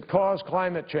 emissions that cause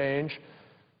climate change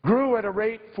grew at a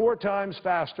rate 4 times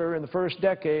faster in the first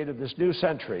decade of this new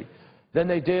century than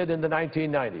they did in the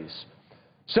 1990s.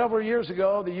 Several years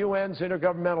ago, the UN's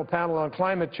Intergovernmental Panel on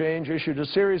Climate Change issued a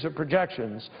series of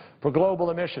projections for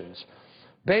global emissions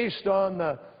based on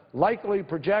the likely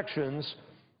projections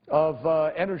of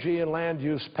energy and land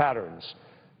use patterns.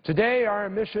 Today, our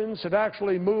emissions have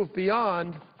actually moved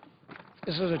beyond.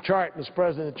 This is a chart, Mr.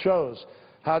 President, that shows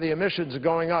how the emissions are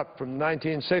going up from the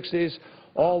 1960s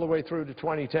all the way through to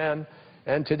 2010.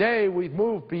 And today, we've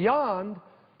moved beyond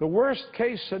the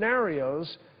worst-case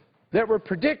scenarios that were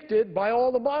predicted by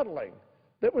all the modeling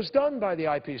that was done by the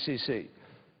IPCC.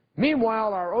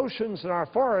 Meanwhile, our oceans and our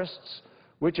forests,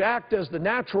 which act as the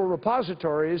natural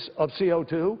repositories of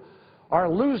CO2, are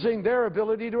losing their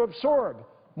ability to absorb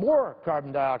more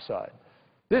carbon dioxide.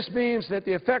 This means that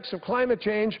the effects of climate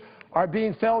change are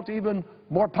being felt even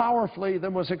more powerfully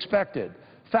than was expected,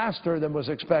 faster than was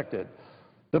expected.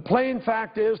 The plain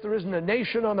fact is there isn't a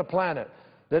nation on the planet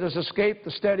that has escaped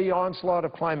the steady onslaught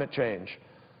of climate change.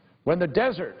 When the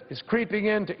desert is creeping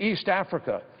into East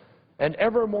Africa and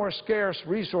ever more scarce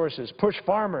resources push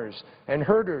farmers and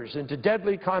herders into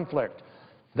deadly conflict,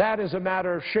 that is a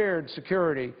matter of shared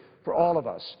security for all of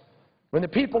us. When the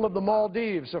people of the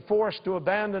Maldives are forced to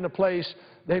abandon a place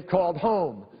they've called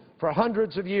home for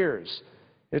hundreds of years,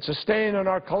 it's a stain on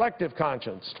our collective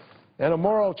conscience and a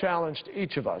moral challenge to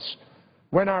each of us.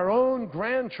 When our own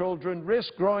grandchildren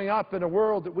risk growing up in a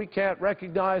world that we can't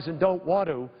recognize and don't want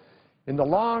to, in the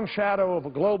long shadow of a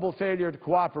global failure to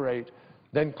cooperate,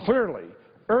 then clearly,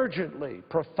 urgently,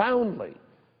 profoundly,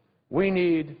 we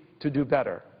need to do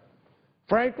better.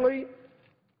 Frankly,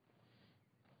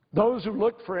 those who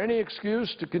look for any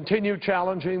excuse to continue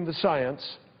challenging the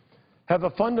science have a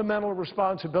fundamental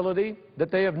responsibility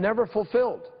that they have never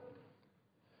fulfilled.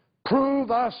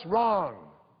 Prove us wrong.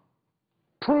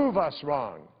 Prove us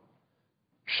wrong.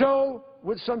 Show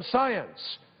with some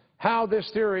science how this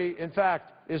theory, in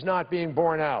fact, is not being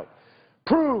borne out.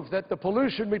 Prove that the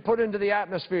pollution we put into the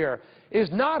atmosphere is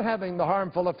not having the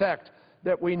harmful effect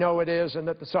that we know it is and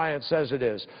that the science says it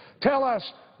is. Tell us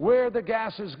where the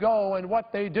gases go and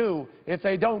what they do if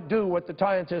they don't do what the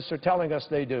scientists are telling us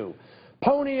they do.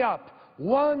 Pony up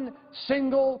one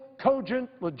single, cogent,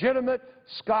 legitimate,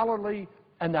 scholarly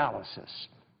analysis.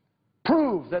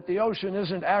 Prove that the ocean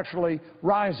isn't actually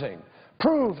rising.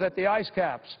 Prove that the ice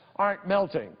caps aren't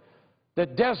melting,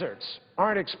 that deserts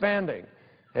aren't expanding,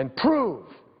 and prove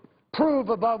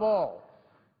above all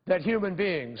that human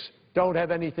beings don't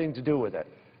have anything to do with it.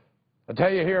 I'll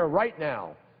tell you here right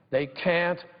now, they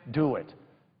can't do it.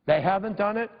 They haven't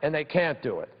done it, and they can't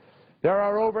do it. There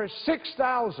are over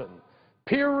 6,000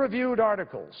 peer-reviewed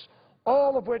articles,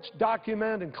 all of which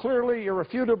document and clearly,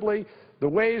 irrefutably, the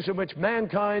ways in which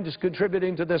mankind is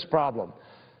contributing to this problem.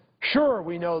 Sure,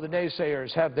 we know the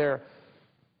naysayers have their,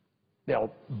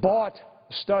 bought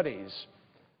studies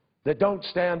that don't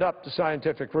stand up to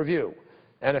scientific review,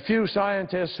 and a few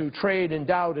scientists who trade in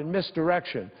doubt and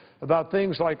misdirection about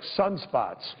things like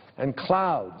sunspots and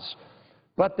clouds.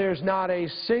 But there's not a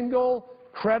single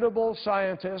credible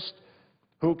scientist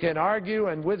who can argue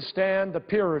and withstand the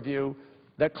peer review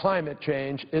that climate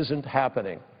change isn't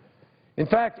happening. In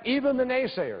fact, even the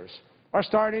naysayers are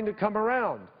starting to come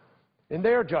around in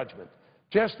their judgment.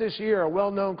 Just this year, a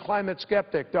well-known climate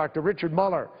skeptic, Dr. Richard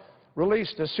Muller,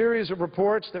 released a series of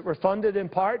reports that were funded in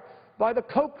part by the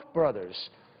Koch brothers.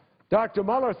 Dr.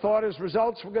 Mueller thought his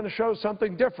results were going to show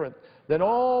something different than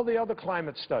all the other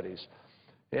climate studies.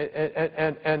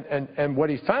 And what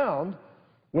he found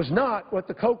was not what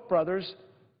the Koch brothers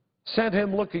sent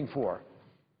him looking for.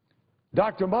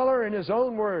 Dr. Mueller, in his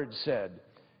own words, said,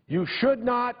 "You should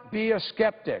not be a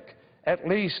skeptic, at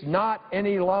least not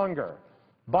any longer."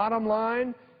 Bottom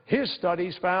line, his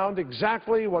studies found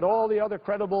exactly what all the other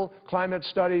credible climate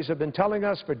studies have been telling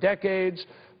us for decades,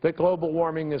 that global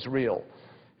warming is real.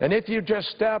 And if you just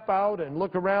step out and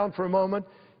look around for a moment,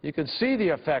 you can see the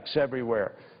effects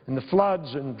everywhere, in the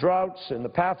floods and droughts and the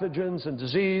pathogens and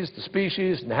disease, the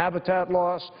species and habitat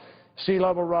loss, sea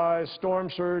level rise, storm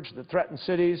surge that threaten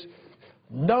cities.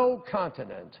 No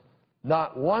continent,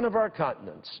 not one of our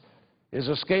continents, is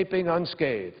escaping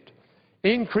unscathed.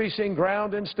 Increasing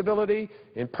ground instability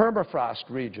in permafrost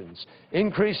regions,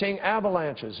 increasing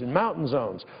avalanches in mountain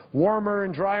zones, warmer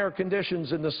and drier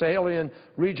conditions in the Sahelian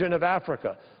region of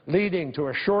Africa, leading to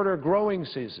a shorter growing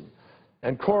season,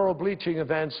 and coral bleaching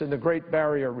events in the Great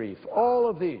Barrier Reef. All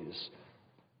of these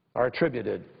are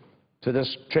attributed to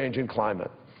this changing climate.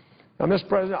 Now, Mr.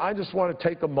 President, I just want to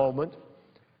take a moment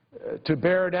to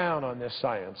bear down on this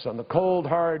science, on the cold,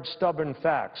 hard, stubborn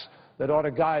facts that ought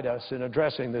to guide us in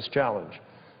addressing this challenge.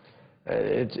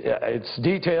 It's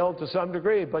detailed to some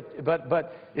degree, but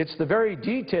it's the very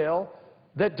detail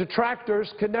that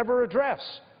detractors can never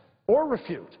address or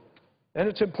refute. And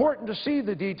it's important to see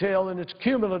the detail in its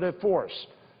cumulative force.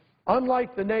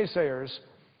 Unlike the naysayers,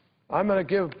 I'm going to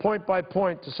give point by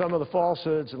point to some of the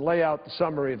falsehoods and lay out the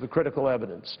summary of the critical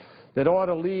evidence that ought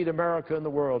to lead America and the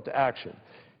world to action.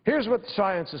 Here's what the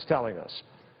science is telling us.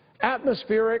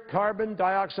 Atmospheric carbon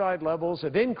dioxide levels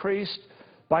have increased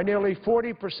by nearly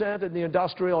 40% in the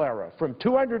industrial era, from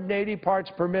 280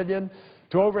 parts per million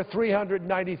to over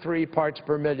 393 parts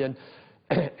per million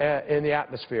in the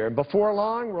atmosphere. And before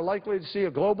long, we're likely to see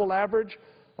a global average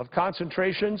of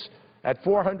concentrations at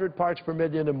 400 parts per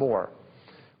million and more.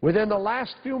 Within the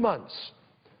last few months,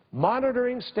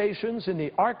 monitoring stations in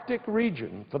the Arctic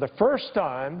region for the first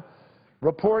time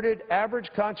reported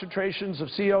average concentrations of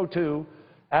CO2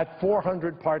 at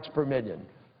 400 parts per million.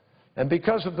 And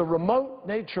because of the remote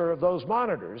nature of those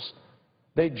monitors,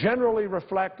 they generally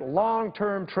reflect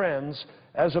long-term trends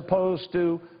as opposed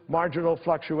to marginal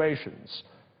fluctuations.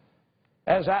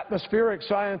 As atmospheric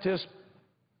scientist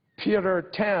Peter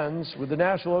Tanz with the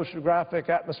National Oceanographic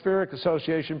Atmospheric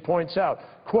Association points out,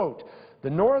 quote, "The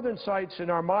northern sites in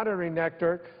our monitoring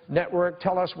network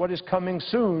tell us what is coming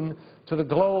soon to the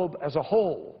globe as a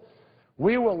whole.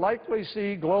 We will likely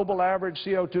see global average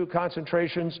CO2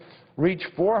 concentrations reach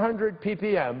 400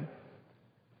 ppm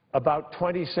about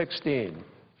 2016,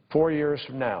 4 years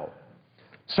from now."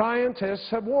 Scientists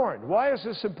have warned. Why is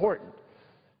this important?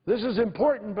 This is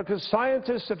important because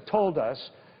scientists have told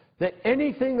us that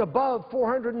anything above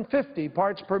 450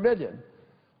 parts per million,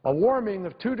 a warming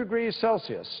of 2 degrees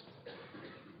Celsius,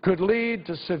 could lead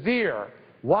to severe,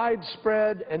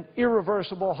 widespread, and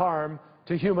irreversible harm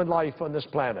to human life on this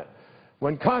planet.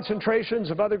 When concentrations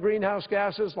of other greenhouse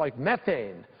gases like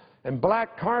methane and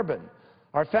black carbon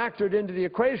are factored into the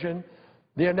equation,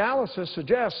 the analysis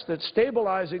suggests that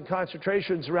stabilizing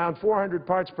concentrations around 400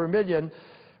 parts per million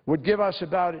would give us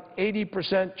about an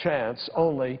 80% chance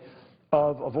only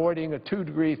of avoiding a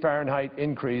 2-degree Fahrenheit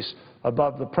increase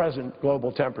above the present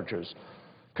global temperatures.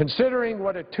 Considering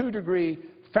what a 2-degree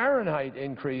Fahrenheit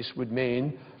increase would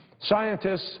mean,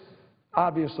 scientists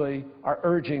obviously are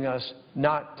urging us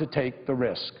not to take the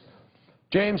risk.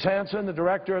 James Hansen, the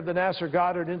director of the NASA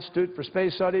Goddard Institute for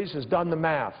Space Studies, has done the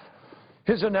math.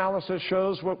 His analysis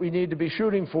shows what we need to be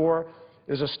shooting for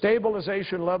is a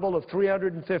stabilization level of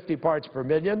 350 parts per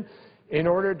million in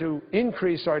order to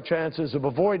increase our chances of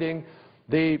avoiding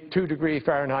the 2-degree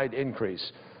Fahrenheit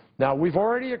increase. Now, we've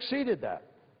already exceeded that,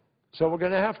 so we're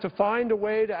going to have to find a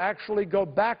way to actually go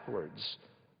backwards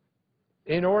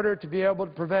in order to be able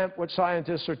to prevent what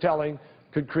scientists are telling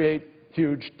could create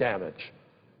huge damage.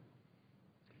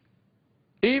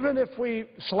 Even if we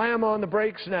slam on the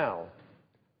brakes now,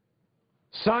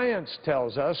 science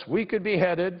tells us we could be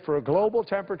headed for a global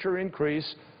temperature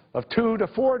increase of 2 to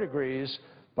 4 degrees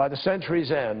by the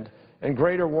century's end and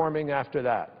greater warming after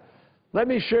that. Let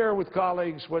me share with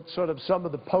colleagues what sort of some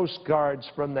of the postcards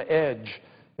from the edge,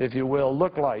 if you will,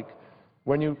 look like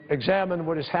when you examine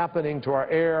what is happening to our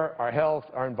air, our health,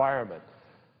 our environment.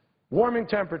 Warming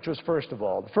temperatures, first of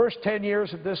all. The first 10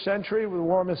 years of this century were the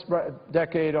warmest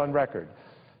decade on record.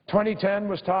 2010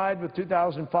 was tied with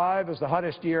 2005 as the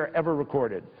hottest year ever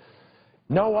recorded.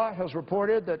 NOAA has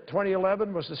reported that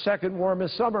 2011 was the second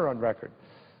warmest summer on record.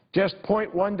 just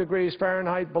 0.1 degrees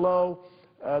Fahrenheit below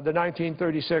the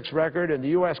 1936 record, and the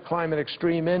U.S. Climate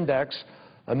Extreme Index,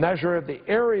 a measure of the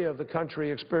area of the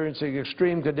country experiencing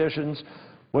extreme conditions,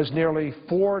 was nearly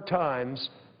 4 times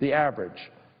the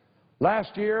average.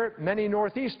 Last year, many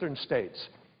northeastern states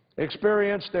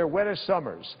experienced their wettest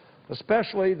summers,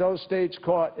 especially those states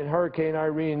caught in Hurricane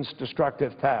Irene's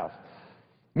destructive path.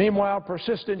 Meanwhile,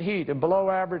 persistent heat and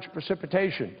below-average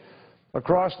precipitation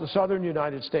across the southern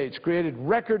United States created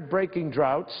record-breaking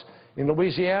droughts in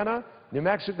Louisiana, New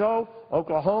Mexico,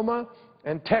 Oklahoma,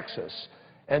 and Texas.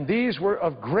 And these were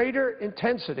of greater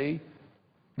intensity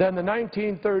than the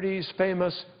 1930s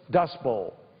famous Dust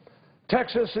Bowl.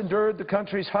 Texas endured the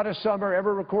country's hottest summer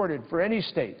ever recorded for any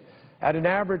state at an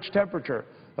average temperature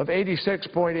of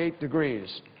 86.8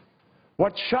 degrees.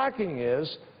 What's shocking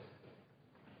is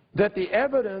that the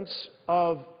evidence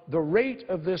of the rate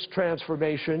of this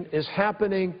transformation is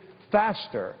happening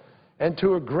faster and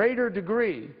to a greater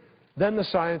degree than the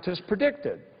scientists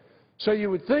predicted. So you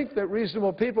would think that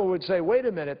reasonable people would say, wait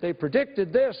a minute, they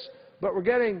predicted this, but we're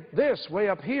getting this way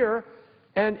up here,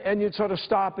 and you'd sort of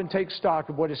stop and take stock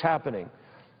of what is happening.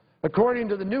 According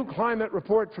to the new climate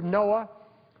report from NOAA,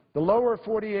 the lower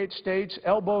 48 states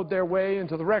elbowed their way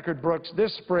into the record books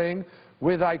this spring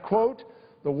with, I quote,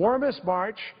 the warmest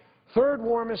March, third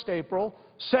warmest April,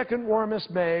 second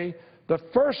warmest May, the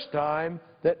first time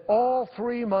that all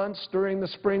 3 months during the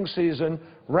spring season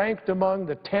ranked among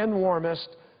the 10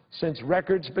 warmest since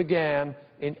records began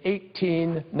in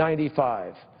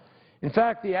 1895. In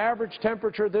fact, the average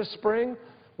temperature this spring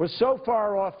was so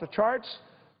far off the charts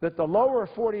that the lower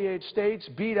 48 states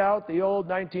beat out the old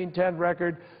 1910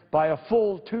 record by a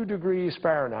full 2 degrees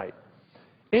Fahrenheit.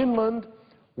 Inland,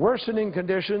 worsening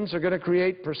conditions are going to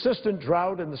create persistent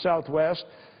drought in the Southwest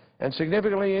and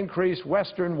significantly increase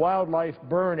western wildlife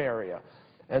burn area.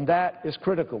 And that is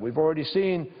critical. We've already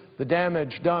seen the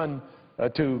damage done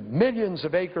to millions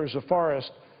of acres of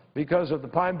forest because of the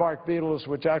pine bark beetles,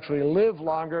 which actually live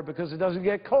longer because it doesn't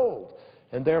get cold,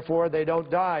 and therefore they don't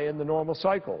die in the normal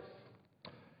cycle.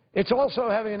 It's also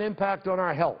having an impact on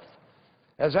our health.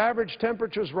 As average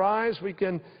temperatures rise, we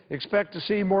can expect to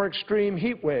see more extreme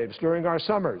heat waves during our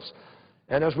summers.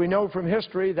 And as we know from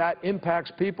history, that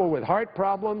impacts people with heart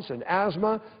problems and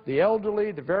asthma, the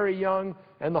elderly, the very young,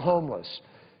 and the homeless.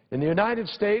 In the United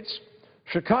States,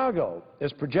 Chicago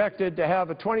is projected to have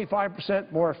a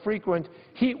 25% more frequent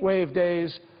heat wave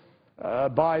days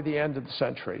by the end of the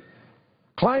century.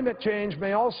 Climate change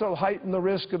may also heighten the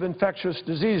risk of infectious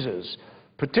diseases,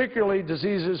 particularly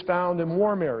diseases found in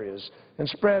warm areas and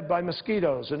spread by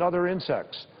mosquitoes and other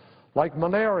insects, like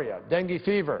malaria, dengue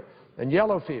fever, and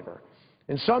yellow fever.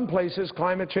 In some places,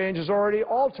 climate change is already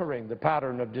altering the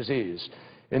pattern of disease.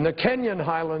 In the Kenyan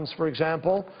highlands, for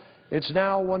example, it's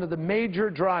now one of the major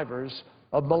drivers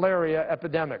of malaria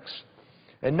epidemics.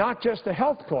 And not just the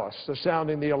health costs are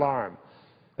sounding the alarm.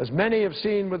 As many have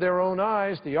seen with their own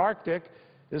eyes, the Arctic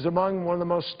is among one of the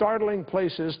most startling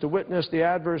places to witness the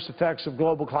adverse effects of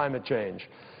global climate change.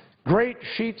 Great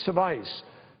sheets of ice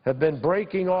have been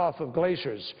breaking off of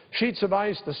glaciers, sheets of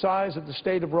ice the size of the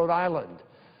state of Rhode Island.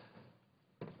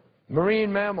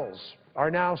 Marine mammals are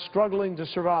now struggling to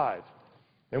survive.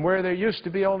 And where there used to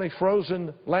be only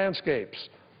frozen landscapes,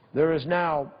 there is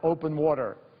now open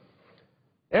water.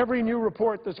 Every new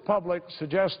report that's public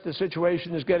suggests the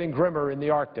situation is getting grimmer in the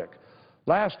Arctic.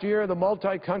 Last year, the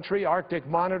multi-country Arctic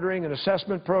Monitoring and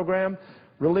Assessment Program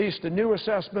released a new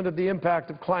assessment of the impact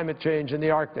of climate change in the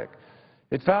Arctic.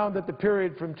 It found that the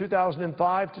period from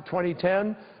 2005 to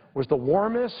 2010 was the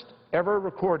warmest ever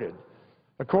recorded.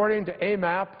 According to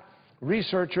AMAP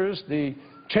researchers, the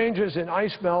changes in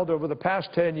ice melt over the past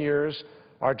 10 years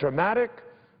are dramatic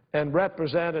and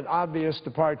represent an obvious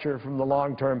departure from the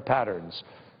long-term patterns.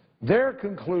 Their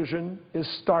conclusion is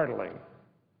startling.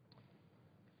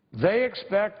 They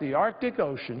expect the Arctic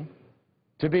Ocean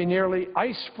to be nearly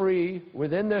ice-free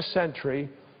within this century,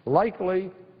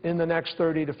 likely in the next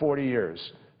 30 to 40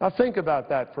 years. Now think about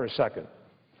that for a second.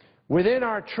 Within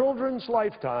our children's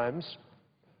lifetimes,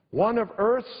 one of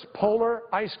Earth's polar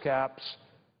ice caps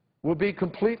will be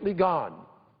completely gone.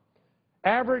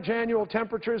 Average annual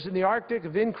temperatures in the Arctic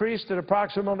have increased at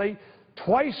approximately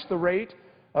twice the rate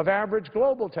of average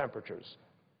global temperatures.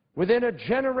 Within a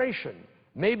generation,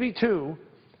 maybe two,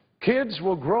 kids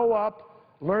will grow up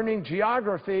learning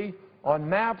geography on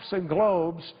maps and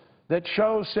globes that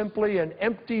show simply an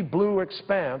empty blue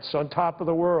expanse on top of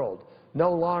the world,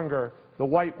 no longer the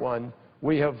white one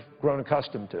we have grown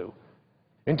accustomed to.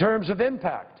 In terms of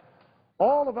impact,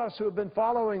 all of us who have been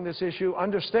following this issue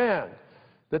understand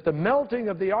that the melting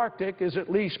of the Arctic is at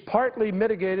least partly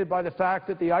mitigated by the fact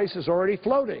that the ice is already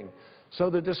floating so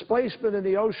the displacement in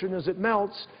the ocean as it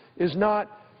melts is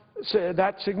not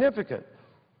that significant.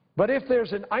 But if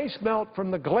there's an ice melt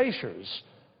from the glaciers,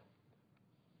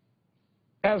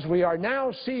 as we are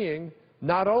now seeing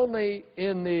not only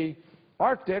in the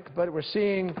Arctic, but we're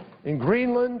seeing in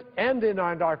Greenland and in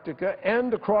Antarctica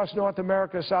and across North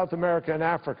America, South America, and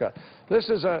Africa. This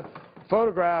is a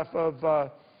photograph of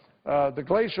the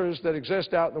glaciers that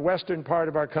exist out in the western part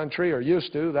of our country, or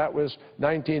used to. That was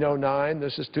 1909.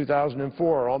 This is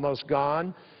 2004, almost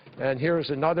gone. And here's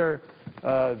another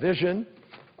vision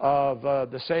of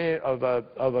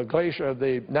a glacier, of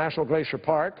the National Glacier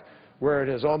Park, where it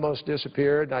has almost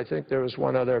disappeared. I think there was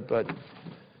one other, but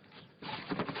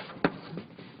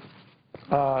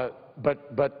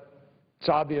it's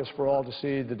obvious for all to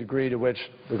see the degree to which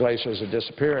the glaciers are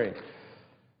disappearing.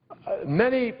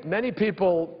 Many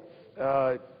people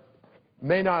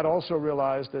may not also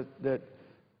realize that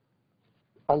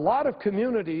a lot of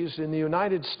communities in the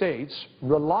United States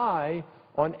rely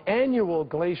on annual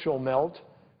glacial melt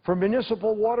for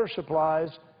municipal water supplies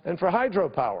and for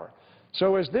hydropower.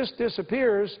 So as this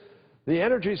disappears, the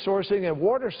energy sourcing and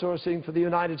water sourcing for the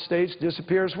United States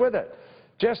disappears with it.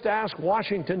 Just ask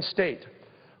Washington State,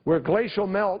 where glacial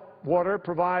melt water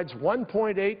provides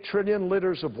 1.8 trillion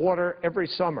liters of water every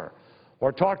summer.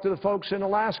 Or talk to the folks in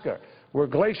Alaska, where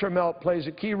glacier melt plays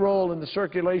a key role in the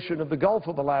circulation of the Gulf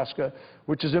of Alaska,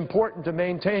 which is important to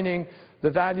maintaining the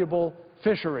valuable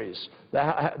fisheries,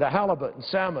 the halibut and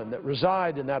salmon that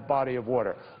reside in that body of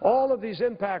water. All of these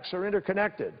impacts are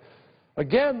interconnected.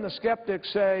 Again, the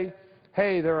skeptics say,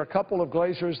 hey, there are a couple of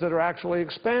glaciers that are actually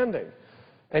expanding.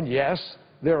 And yes,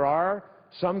 there are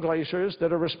some glaciers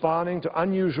that are responding to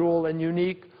unusual and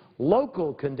unique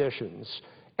local conditions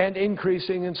and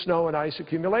increasing in snow and ice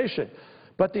accumulation.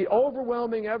 But the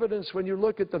overwhelming evidence, when you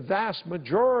look at the vast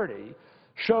majority,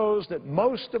 shows that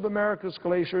most of America's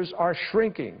glaciers are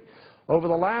shrinking. Over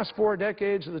the last 4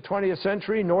 decades of the 20th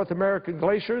century, North American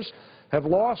glaciers have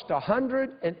lost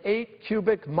 108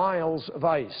 cubic miles of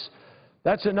ice.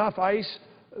 That's enough ice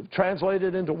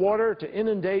translated into water to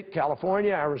inundate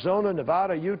California, Arizona,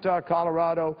 Nevada, Utah,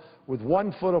 Colorado with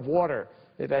 1 foot of water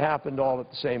if it happened all at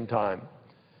the same time.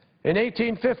 In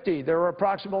 1850, there were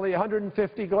approximately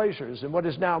 150 glaciers in what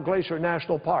is now Glacier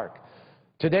National Park.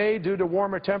 Today, due to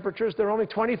warmer temperatures, there are only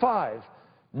 25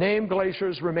 named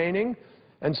glaciers remaining,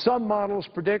 and some models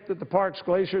predict that the park's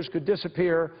glaciers could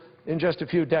disappear in just a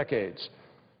few decades.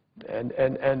 And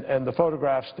the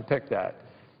photographs depict that.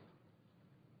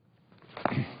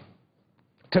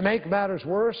 To make matters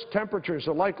worse, temperatures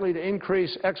are likely to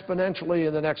increase exponentially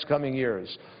in the next coming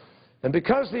years. And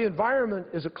because the environment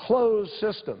is a closed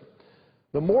system,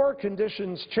 the more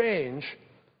conditions change,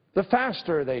 the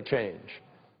faster they change,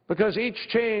 because each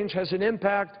change has an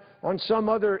impact on some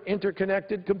other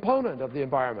interconnected component of the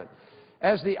environment.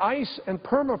 As the ice and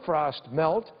permafrost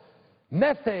melt,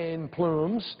 methane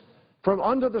plumes from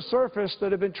under the surface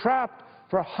that have been trapped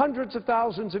for hundreds of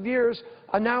thousands of years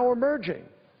are now emerging.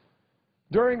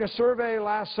 During a survey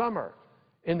last summer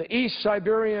in the East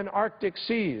Siberian Arctic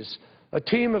seas, a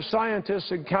team of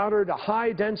scientists encountered a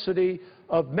high density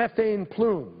of methane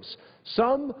plumes,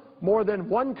 some more than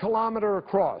 1 kilometer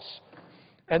across,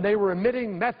 and they were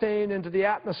emitting methane into the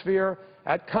atmosphere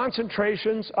at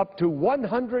concentrations up to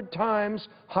 100 times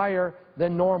higher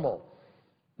than normal.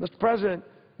 Mr. President,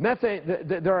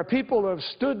 there are people who have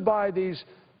stood by these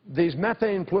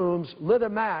methane plumes, lit a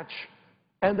match,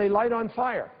 and they light on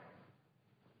fire.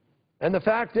 And the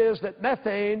fact is that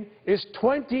methane is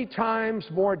 20 times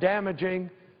more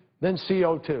damaging than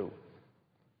CO2.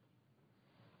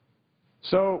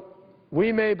 So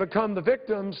we may become the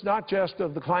victims not just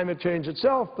of the climate change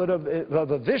itself, but of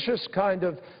a vicious kind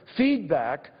of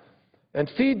feedback and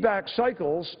feedback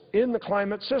cycles in the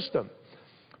climate system.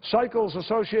 Cycles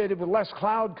associated with less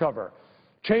cloud cover,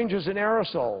 changes in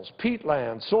aerosols,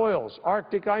 peatland, soils,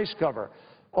 Arctic ice cover,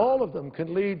 all of them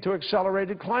can lead to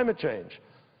accelerated climate change.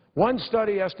 One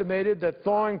study estimated that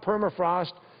thawing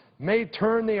permafrost may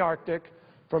turn the Arctic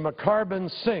from a carbon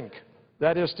sink,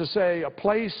 that is to say, a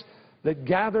place that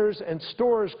gathers and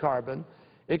stores carbon,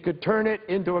 it could turn it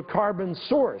into a carbon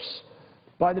source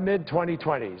by the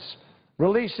mid-2020s,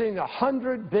 releasing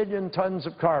 100 billion tons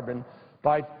of carbon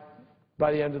by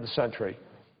the end of the century.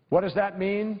 What does that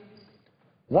mean?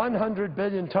 100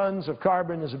 billion tons of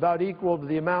carbon is about equal to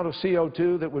the amount of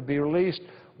CO2 that would be released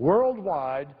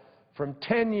worldwide from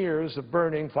 10 years of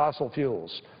burning fossil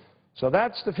fuels. So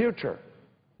that's the future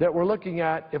that we're looking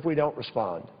at if we don't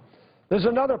respond. There's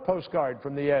another postcard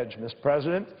from the edge, Mr.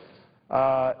 President.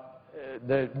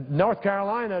 North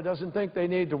Carolina doesn't think they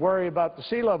need to worry about the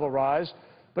sea level rise,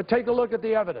 but take a look at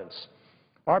the evidence.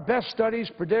 Our best studies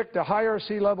predict a higher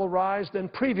sea level rise than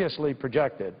previously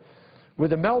projected.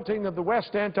 With the melting of the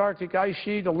West Antarctic ice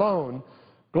sheet alone,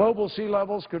 global sea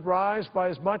levels could rise by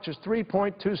as much as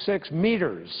 3.26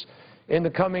 meters in the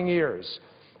coming years,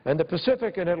 and the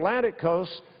Pacific and Atlantic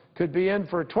coasts could be in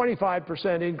for a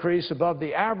 25% increase above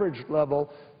the average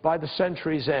level by the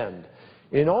century's end.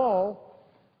 In all,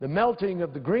 the melting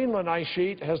of the Greenland ice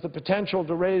sheet has the potential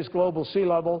to raise global sea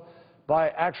level by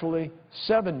actually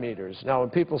 7 meters. Now, when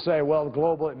people say, well,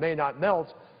 global, it may not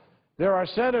melt, there are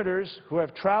senators who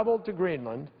have traveled to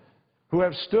Greenland, who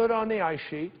have stood on the ice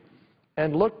sheet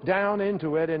and looked down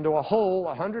into it, into a hole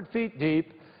 100 feet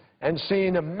deep, and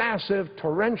seen a massive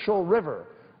torrential river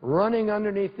running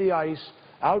underneath the ice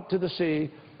out to the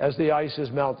sea as the ice is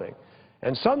melting.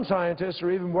 And some scientists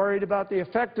are even worried about the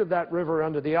effect of that river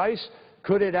under the ice.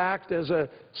 Could it act as a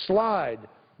slide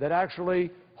that actually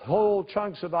whole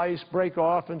chunks of ice break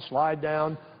off and slide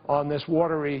down on this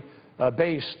watery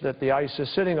base that the ice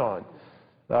is sitting on?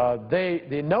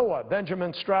 The NOAA,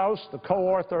 Benjamin Strauss, the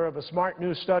co-author of a smart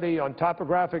new study on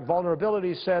topographic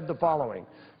vulnerability, said the following,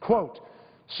 quote,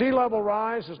 "Sea level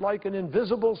rise is like an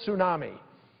invisible tsunami,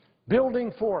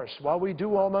 building force while we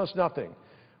do almost nothing.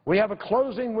 We have a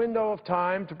closing window of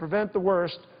time to prevent the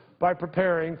worst by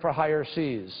preparing for higher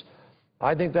seas."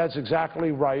 I think that's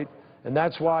exactly right, and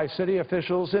that's why city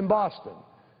officials in Boston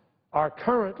are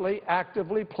currently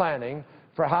actively planning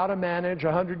for how to manage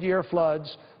 100-year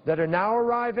floods that are now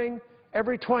arriving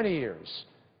every 20 years.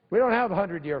 We don't have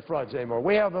 100-year floods anymore.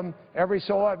 We have them every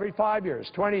 5 years,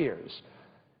 20 years.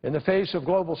 In the face of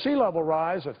global sea level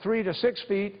rise of 3 to 6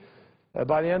 feet,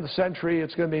 by the end of the century,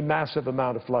 it's going to be a massive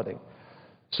amount of flooding.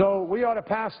 So we ought to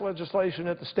pass legislation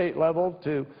at the state level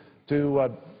to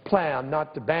plan,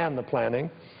 not to ban the planning.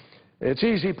 It's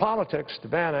easy politics to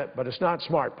ban it, but it's not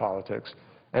smart politics,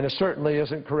 and it certainly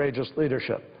isn't courageous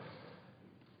leadership.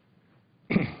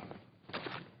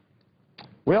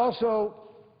 We also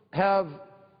have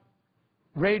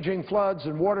raging floods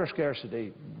and water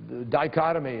scarcity, the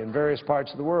dichotomy in various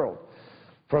parts of the world.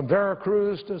 From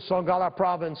Veracruz to Songkhla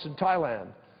province in Thailand,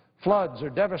 floods are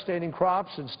devastating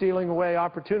crops and stealing away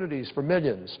opportunities for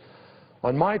millions.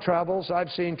 On my travels,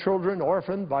 I've seen children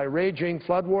orphaned by raging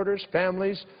floodwaters,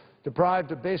 families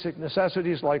deprived of basic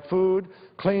necessities like food,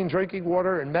 clean drinking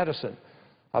water, and medicine.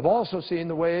 I've also seen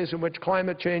the ways in which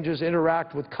climate changes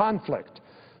interact with conflict,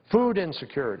 food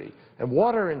insecurity, and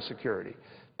water insecurity.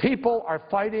 People are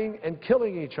fighting and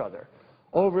killing each other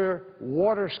over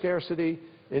water scarcity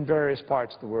in various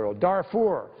parts of the world.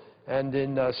 Darfur and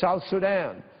in South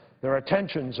Sudan, there are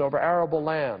tensions over arable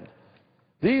land.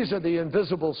 These are the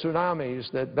invisible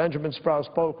tsunamis that Benjamin Strauss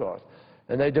spoke of,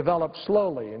 and they develop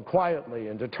slowly and quietly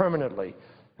and determinedly,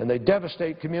 and they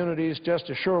devastate communities just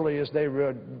as surely as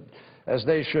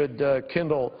they should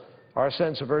kindle our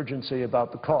sense of urgency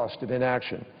about the cost of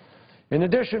inaction. In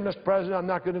addition, Mr. President, I'm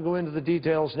not going to go into the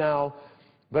details now,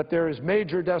 but there is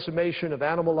major decimation of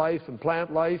animal life and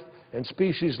plant life and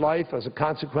species life as a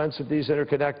consequence of these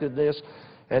interconnectedness.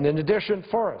 And in addition,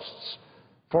 forests.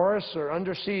 Forests are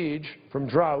under siege from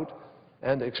drought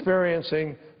and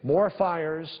experiencing more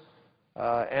fires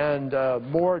and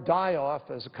more die-off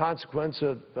as a consequence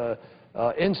of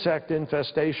insect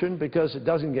infestation because it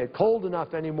doesn't get cold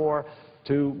enough anymore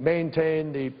to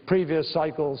maintain the previous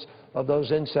cycles of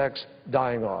those insects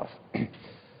dying off.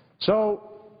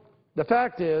 So the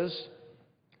fact is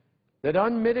that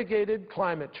unmitigated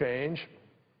climate change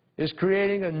is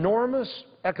creating enormous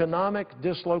economic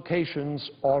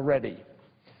dislocations already.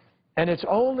 And it's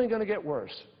only going to get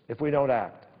worse if we don't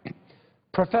act.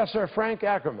 Professor Frank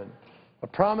Ackerman, a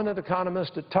prominent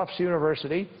economist at Tufts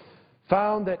University,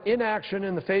 found that inaction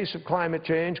in the face of climate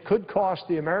change could cost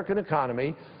the American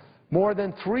economy more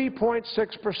than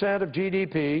 3.6% of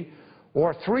GDP,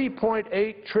 or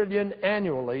 $3.8 trillion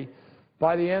annually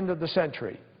by the end of the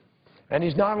century. And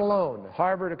he's not alone.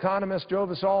 Harvard economist Joe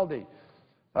Visaldi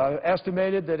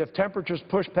estimated that if temperatures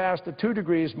push past the 2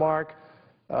 degrees mark,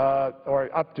 or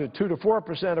up to 2 to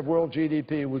 4% of world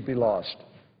GDP would be lost.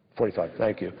 45,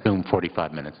 thank you.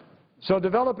 45 minutes. So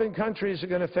developing countries are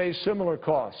going to face similar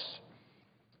costs.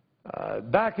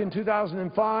 Back in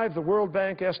 2005, the World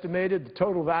Bank estimated the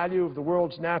total value of the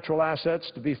world's natural assets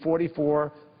to be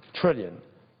 $44 trillion.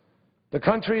 The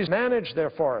countries manage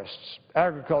their forests,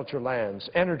 agriculture lands,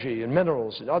 energy and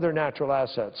minerals and other natural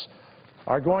assets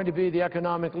are going to be the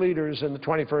economic leaders in the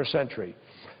 21st century,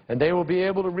 and they will be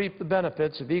able to reap the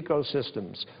benefits of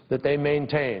ecosystems that they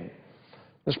maintain.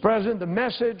 Mr. President, the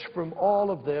message from all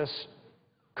of this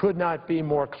could not be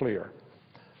more clear.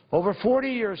 Over 40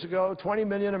 years ago, 20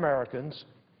 million Americans,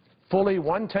 fully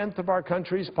 1/10 of our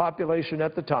country's population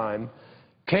at the time,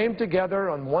 came together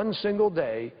on one single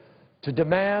day to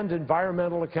demand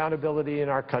environmental accountability in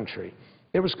our country.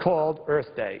 It was called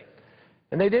Earth Day.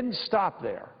 And they didn't stop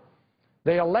there.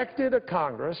 They elected a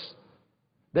Congress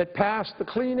that passed the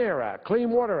Clean Air Act, Clean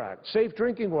Water Act, Safe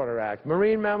Drinking Water Act,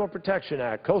 Marine Mammal Protection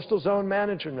Act, Coastal Zone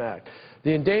Management Act,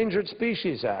 the Endangered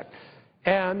Species Act,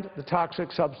 and the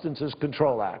Toxic Substances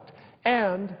Control Act,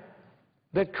 and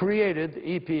that created the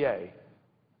EPA.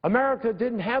 America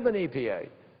didn't have an EPA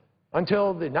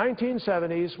until the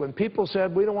 1970s, when people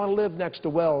said, we don't want to live next to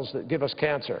wells that give us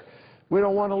cancer. We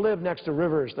don't want to live next to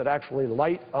rivers that actually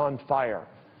light on fire.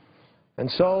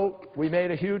 And so we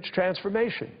made a huge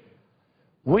transformation.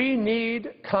 We need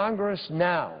Congress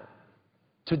now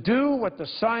to do what the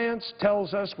science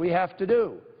tells us we have to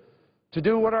do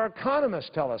what our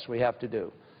economists tell us we have to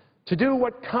do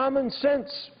what common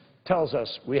sense tells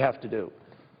us we have to do.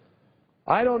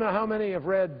 I don't know how many have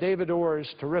read David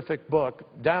Orr's terrific book,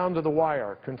 Down to the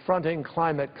Wire, Confronting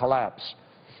Climate Collapse.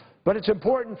 But it's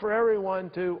important for everyone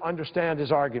to understand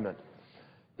his argument.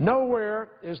 Nowhere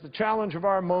is the challenge of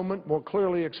our moment more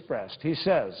clearly expressed. He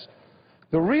says,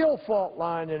 the real fault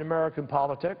line in American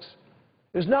politics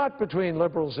is not between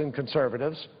liberals and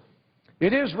conservatives.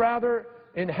 It is rather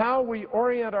in how we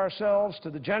orient ourselves to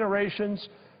the generations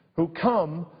who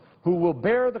come, who will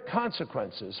bear the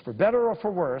consequences, for better or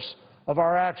for worse, of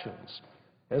our actions.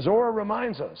 As Orr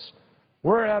reminds us,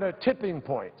 we're at a tipping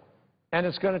point, and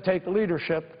it's going to take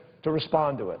leadership to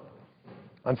respond to it.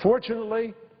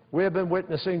 Unfortunately, we have been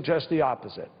witnessing just the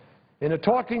opposite. In a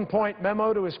talking point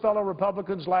memo to his fellow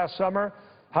Republicans last summer,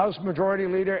 House Majority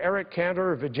Leader Eric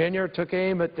Cantor of Virginia took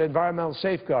aim at environmental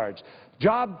safeguards.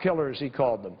 Job killers, he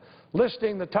called them,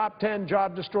 listing the top 10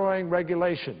 job-destroying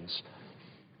regulations.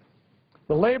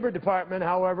 The Labor Department,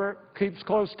 however, keeps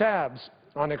close tabs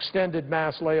on extended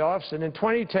mass layoffs, and in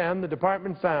 2010, the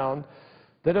department found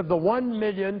that of the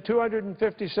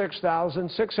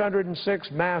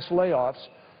 1,256,606 mass layoffs,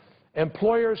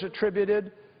 employers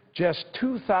attributed just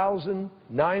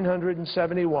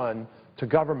 2,971 to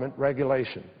government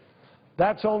regulation.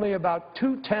 That's only about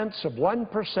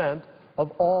 0.2%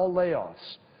 of all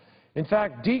layoffs. In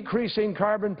fact, decreasing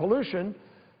carbon pollution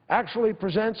actually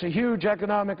presents a huge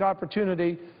economic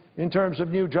opportunity in terms of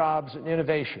new jobs and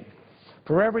innovation.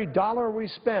 For every dollar we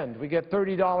spend, we get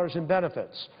 $30 in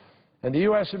benefits. And the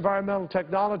U.S. environmental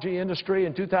technology industry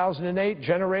in 2008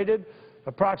 generated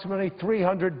approximately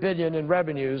 $300 billion in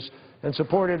revenues and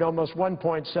supported almost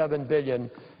 $1.7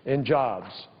 billion in jobs.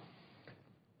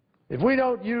 If we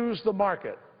don't use the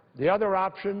market, the other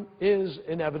option is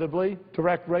inevitably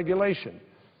direct regulation.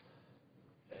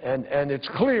 And it's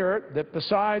clear that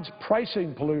besides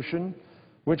pricing pollution,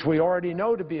 which we already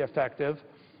know to be effective,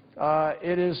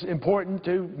 it is important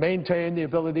to maintain the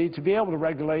ability to be able to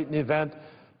regulate in the event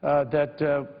that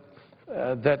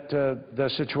the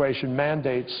situation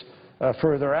mandates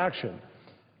further action.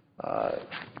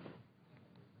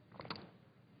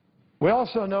 We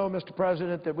also know, Mr.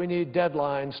 President, that we need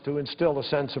deadlines to instill a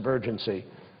sense of urgency.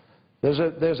 There's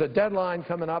a deadline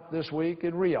coming up this week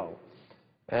in Rio,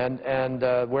 and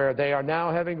where they are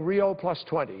now having Rio Plus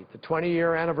 20, the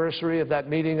 20-year anniversary of that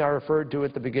meeting I referred to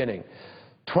at the beginning.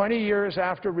 20 years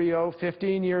after Rio,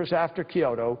 15 years after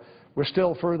Kyoto, we're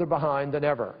still further behind than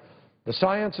ever. The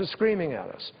science is screaming at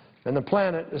us, and the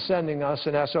planet is sending us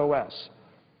an SOS.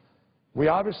 We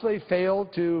obviously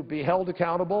failed to be held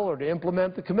accountable or to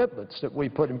implement the commitments that we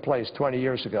put in place 20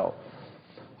 years ago.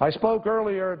 I spoke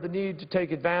earlier of the need to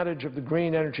take advantage of the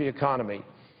green energy economy.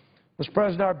 Mr.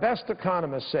 President, our best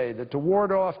economists say that to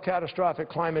ward off catastrophic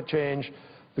climate change,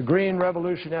 the green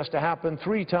revolution has to happen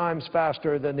 3 times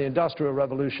faster than the industrial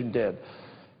revolution did.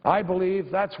 I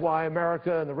believe that's why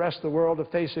America and the rest of the world are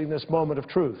facing this moment of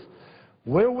truth.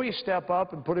 Will we step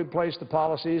up and put in place the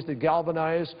policies that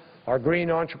galvanize our green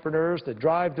entrepreneurs, that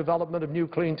drive development of new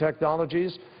clean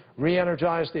technologies,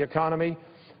 re-energize the economy,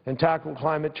 and tackle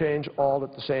climate change all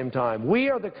at the same time? We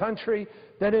are the country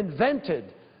that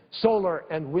invented solar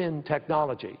and wind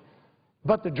technology,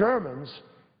 but the Germans,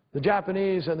 the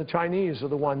Japanese, and the Chinese are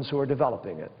the ones who are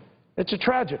developing it. It's a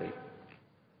tragedy.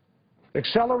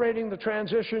 Accelerating the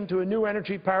transition to a new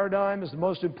energy paradigm is the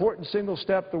most important single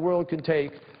step the world can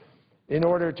take in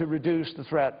order to reduce the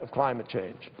threat of climate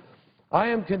change. I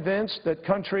am convinced that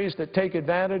countries that take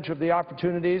advantage of the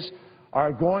opportunities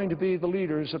are going to be the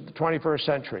leaders of the 21st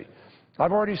century.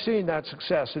 I've already seen that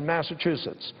success in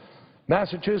Massachusetts.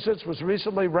 Massachusetts was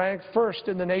recently ranked first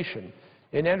in the nation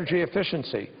in energy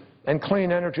efficiency and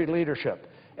clean energy leadership,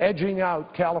 edging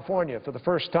out California for the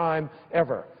first time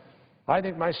ever. I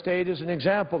think my state is an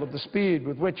example of the speed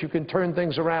with which you can turn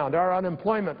things around. Our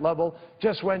unemployment level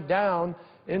just went down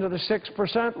into the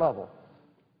 6% level.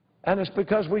 And it's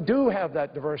because we do have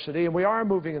that diversity and we are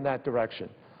moving in that direction.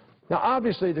 Now,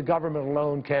 obviously, the government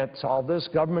alone can't solve this.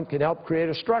 Government can help create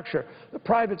a structure. The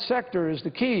private sector is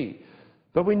the key.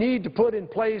 But we need to put in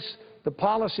place the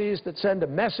policies that send a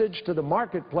message to the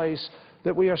marketplace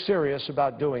that we are serious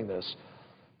about doing this.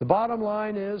 The bottom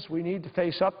line is we need to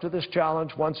face up to this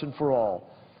challenge once and for all,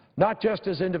 not just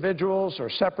as individuals or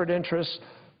separate interests,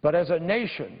 but as a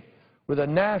nation with a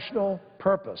national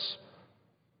purpose.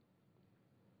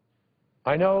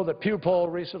 I know the Pew poll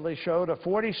recently showed a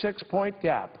 46-point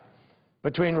gap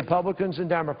between Republicans and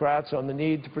Democrats on the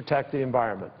need to protect the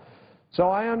environment. So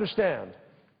I understand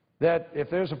that if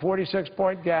there's a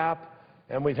 46-point gap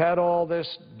and we've had all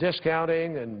this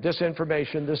discounting and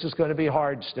disinformation, this is going to be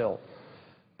hard still.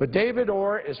 But David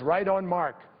Orr is right on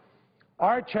mark.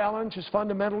 Our challenge is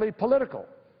fundamentally political.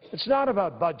 It's not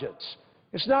about budgets.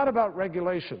 It's not about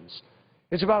regulations.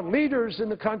 It's about leaders in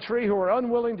the country who are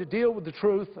unwilling to deal with the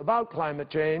truth about climate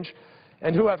change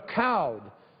and who have cowed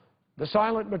the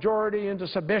silent majority into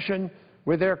submission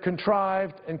with their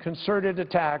contrived and concerted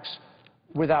attacks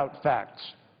without facts.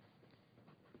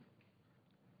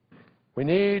 We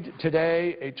need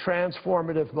today a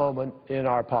transformative moment in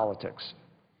our politics.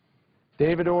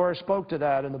 David Orr spoke to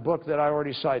that in the book that I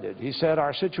already cited. He said,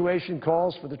 "Our situation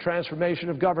calls for the transformation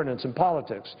of governance and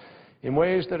politics in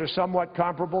ways that are somewhat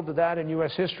comparable to that in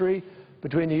U.S. history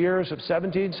between the years of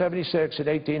 1776 and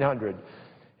 1800.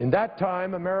 In that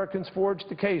time, Americans forged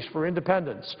the case for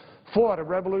independence, fought a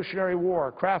revolutionary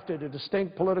war, crafted a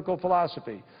distinct political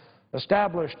philosophy,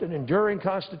 established an enduring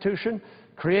constitution,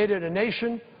 created a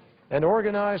nation, and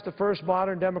organized the first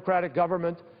modern democratic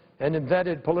government, and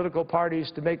invented political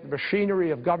parties to make the machinery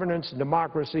of governance and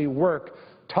democracy work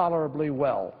tolerably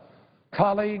well."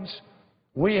 Colleagues,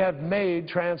 we have made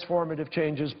transformative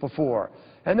changes before,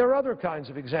 and there are other kinds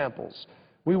of examples.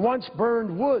 We once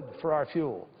burned wood for our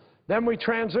fuel. Then we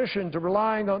transitioned to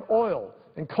relying on oil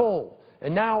and coal,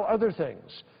 and now other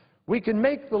things. We can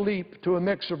make the leap to a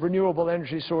mix of renewable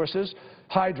energy sources,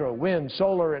 hydro, wind,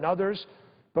 solar, and others,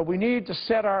 but we need to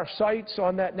set our sights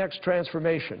on that next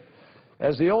transformation.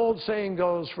 As the old saying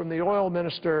goes from the oil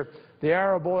minister, the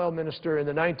Arab oil minister in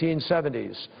the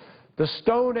 1970s, the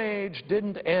Stone Age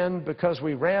didn't end because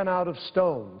we ran out of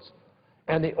stones,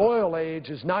 and the oil age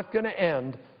is not going to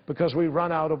end because we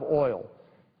run out of oil.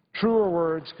 Truer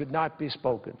words could not be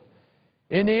spoken.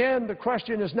 In the end, the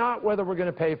question is not whether we're going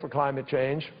to pay for climate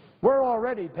change. We're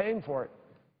already paying for it.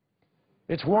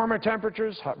 It's warmer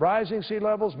temperatures, rising sea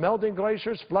levels, melting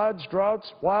glaciers, floods,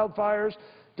 droughts, wildfires,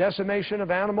 decimation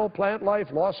of animal, plant life,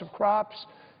 loss of crops,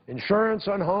 insurance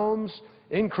on homes,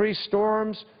 increased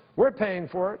storms. We're paying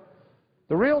for it.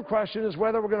 The real question is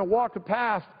whether we're going to walk a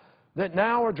path that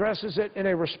now addresses it in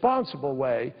a responsible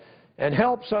way and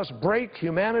helps us break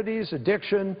humanity's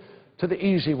addiction to the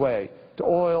easy way, to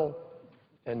oil,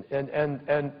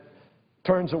 and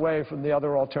turns away from the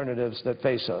other alternatives that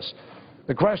face us.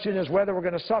 The question is whether we're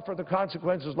going to suffer the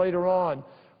consequences later on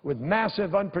with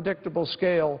massive, unpredictable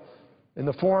scale in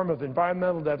the form of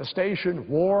environmental devastation,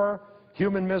 war,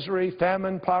 human misery,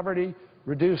 famine, poverty,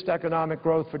 reduced economic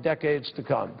growth for decades to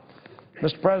come.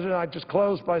 Mr. President, I'd just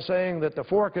close by saying that the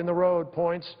fork in the road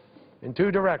points in two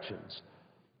directions.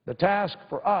 The task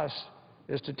for us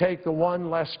is to take the one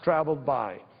less traveled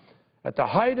by. At the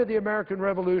height of the American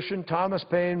Revolution, Thomas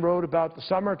Paine wrote about the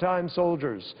summertime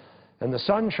soldiers and the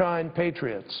sunshine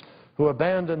patriots who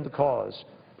abandoned the cause.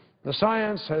 The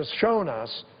science has shown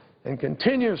us and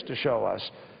continues to show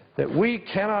us that we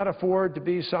cannot afford to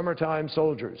be summertime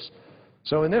soldiers.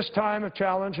 So in this time of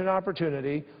challenge and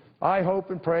opportunity, I hope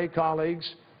and pray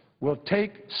colleagues will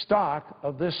take stock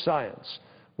of this science.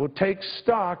 We'll take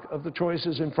stock of the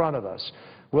choices in front of us.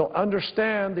 We'll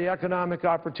understand the economic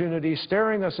opportunity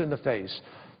staring us in the face.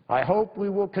 I hope we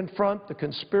will confront the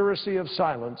conspiracy of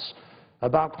silence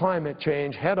about climate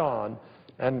change head-on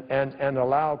and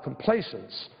allow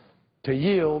complacence to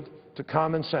yield to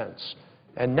common sense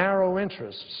and narrow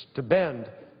interests to bend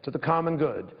to the common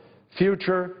good.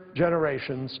 Future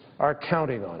generations are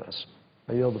counting on us.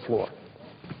 I yield the floor.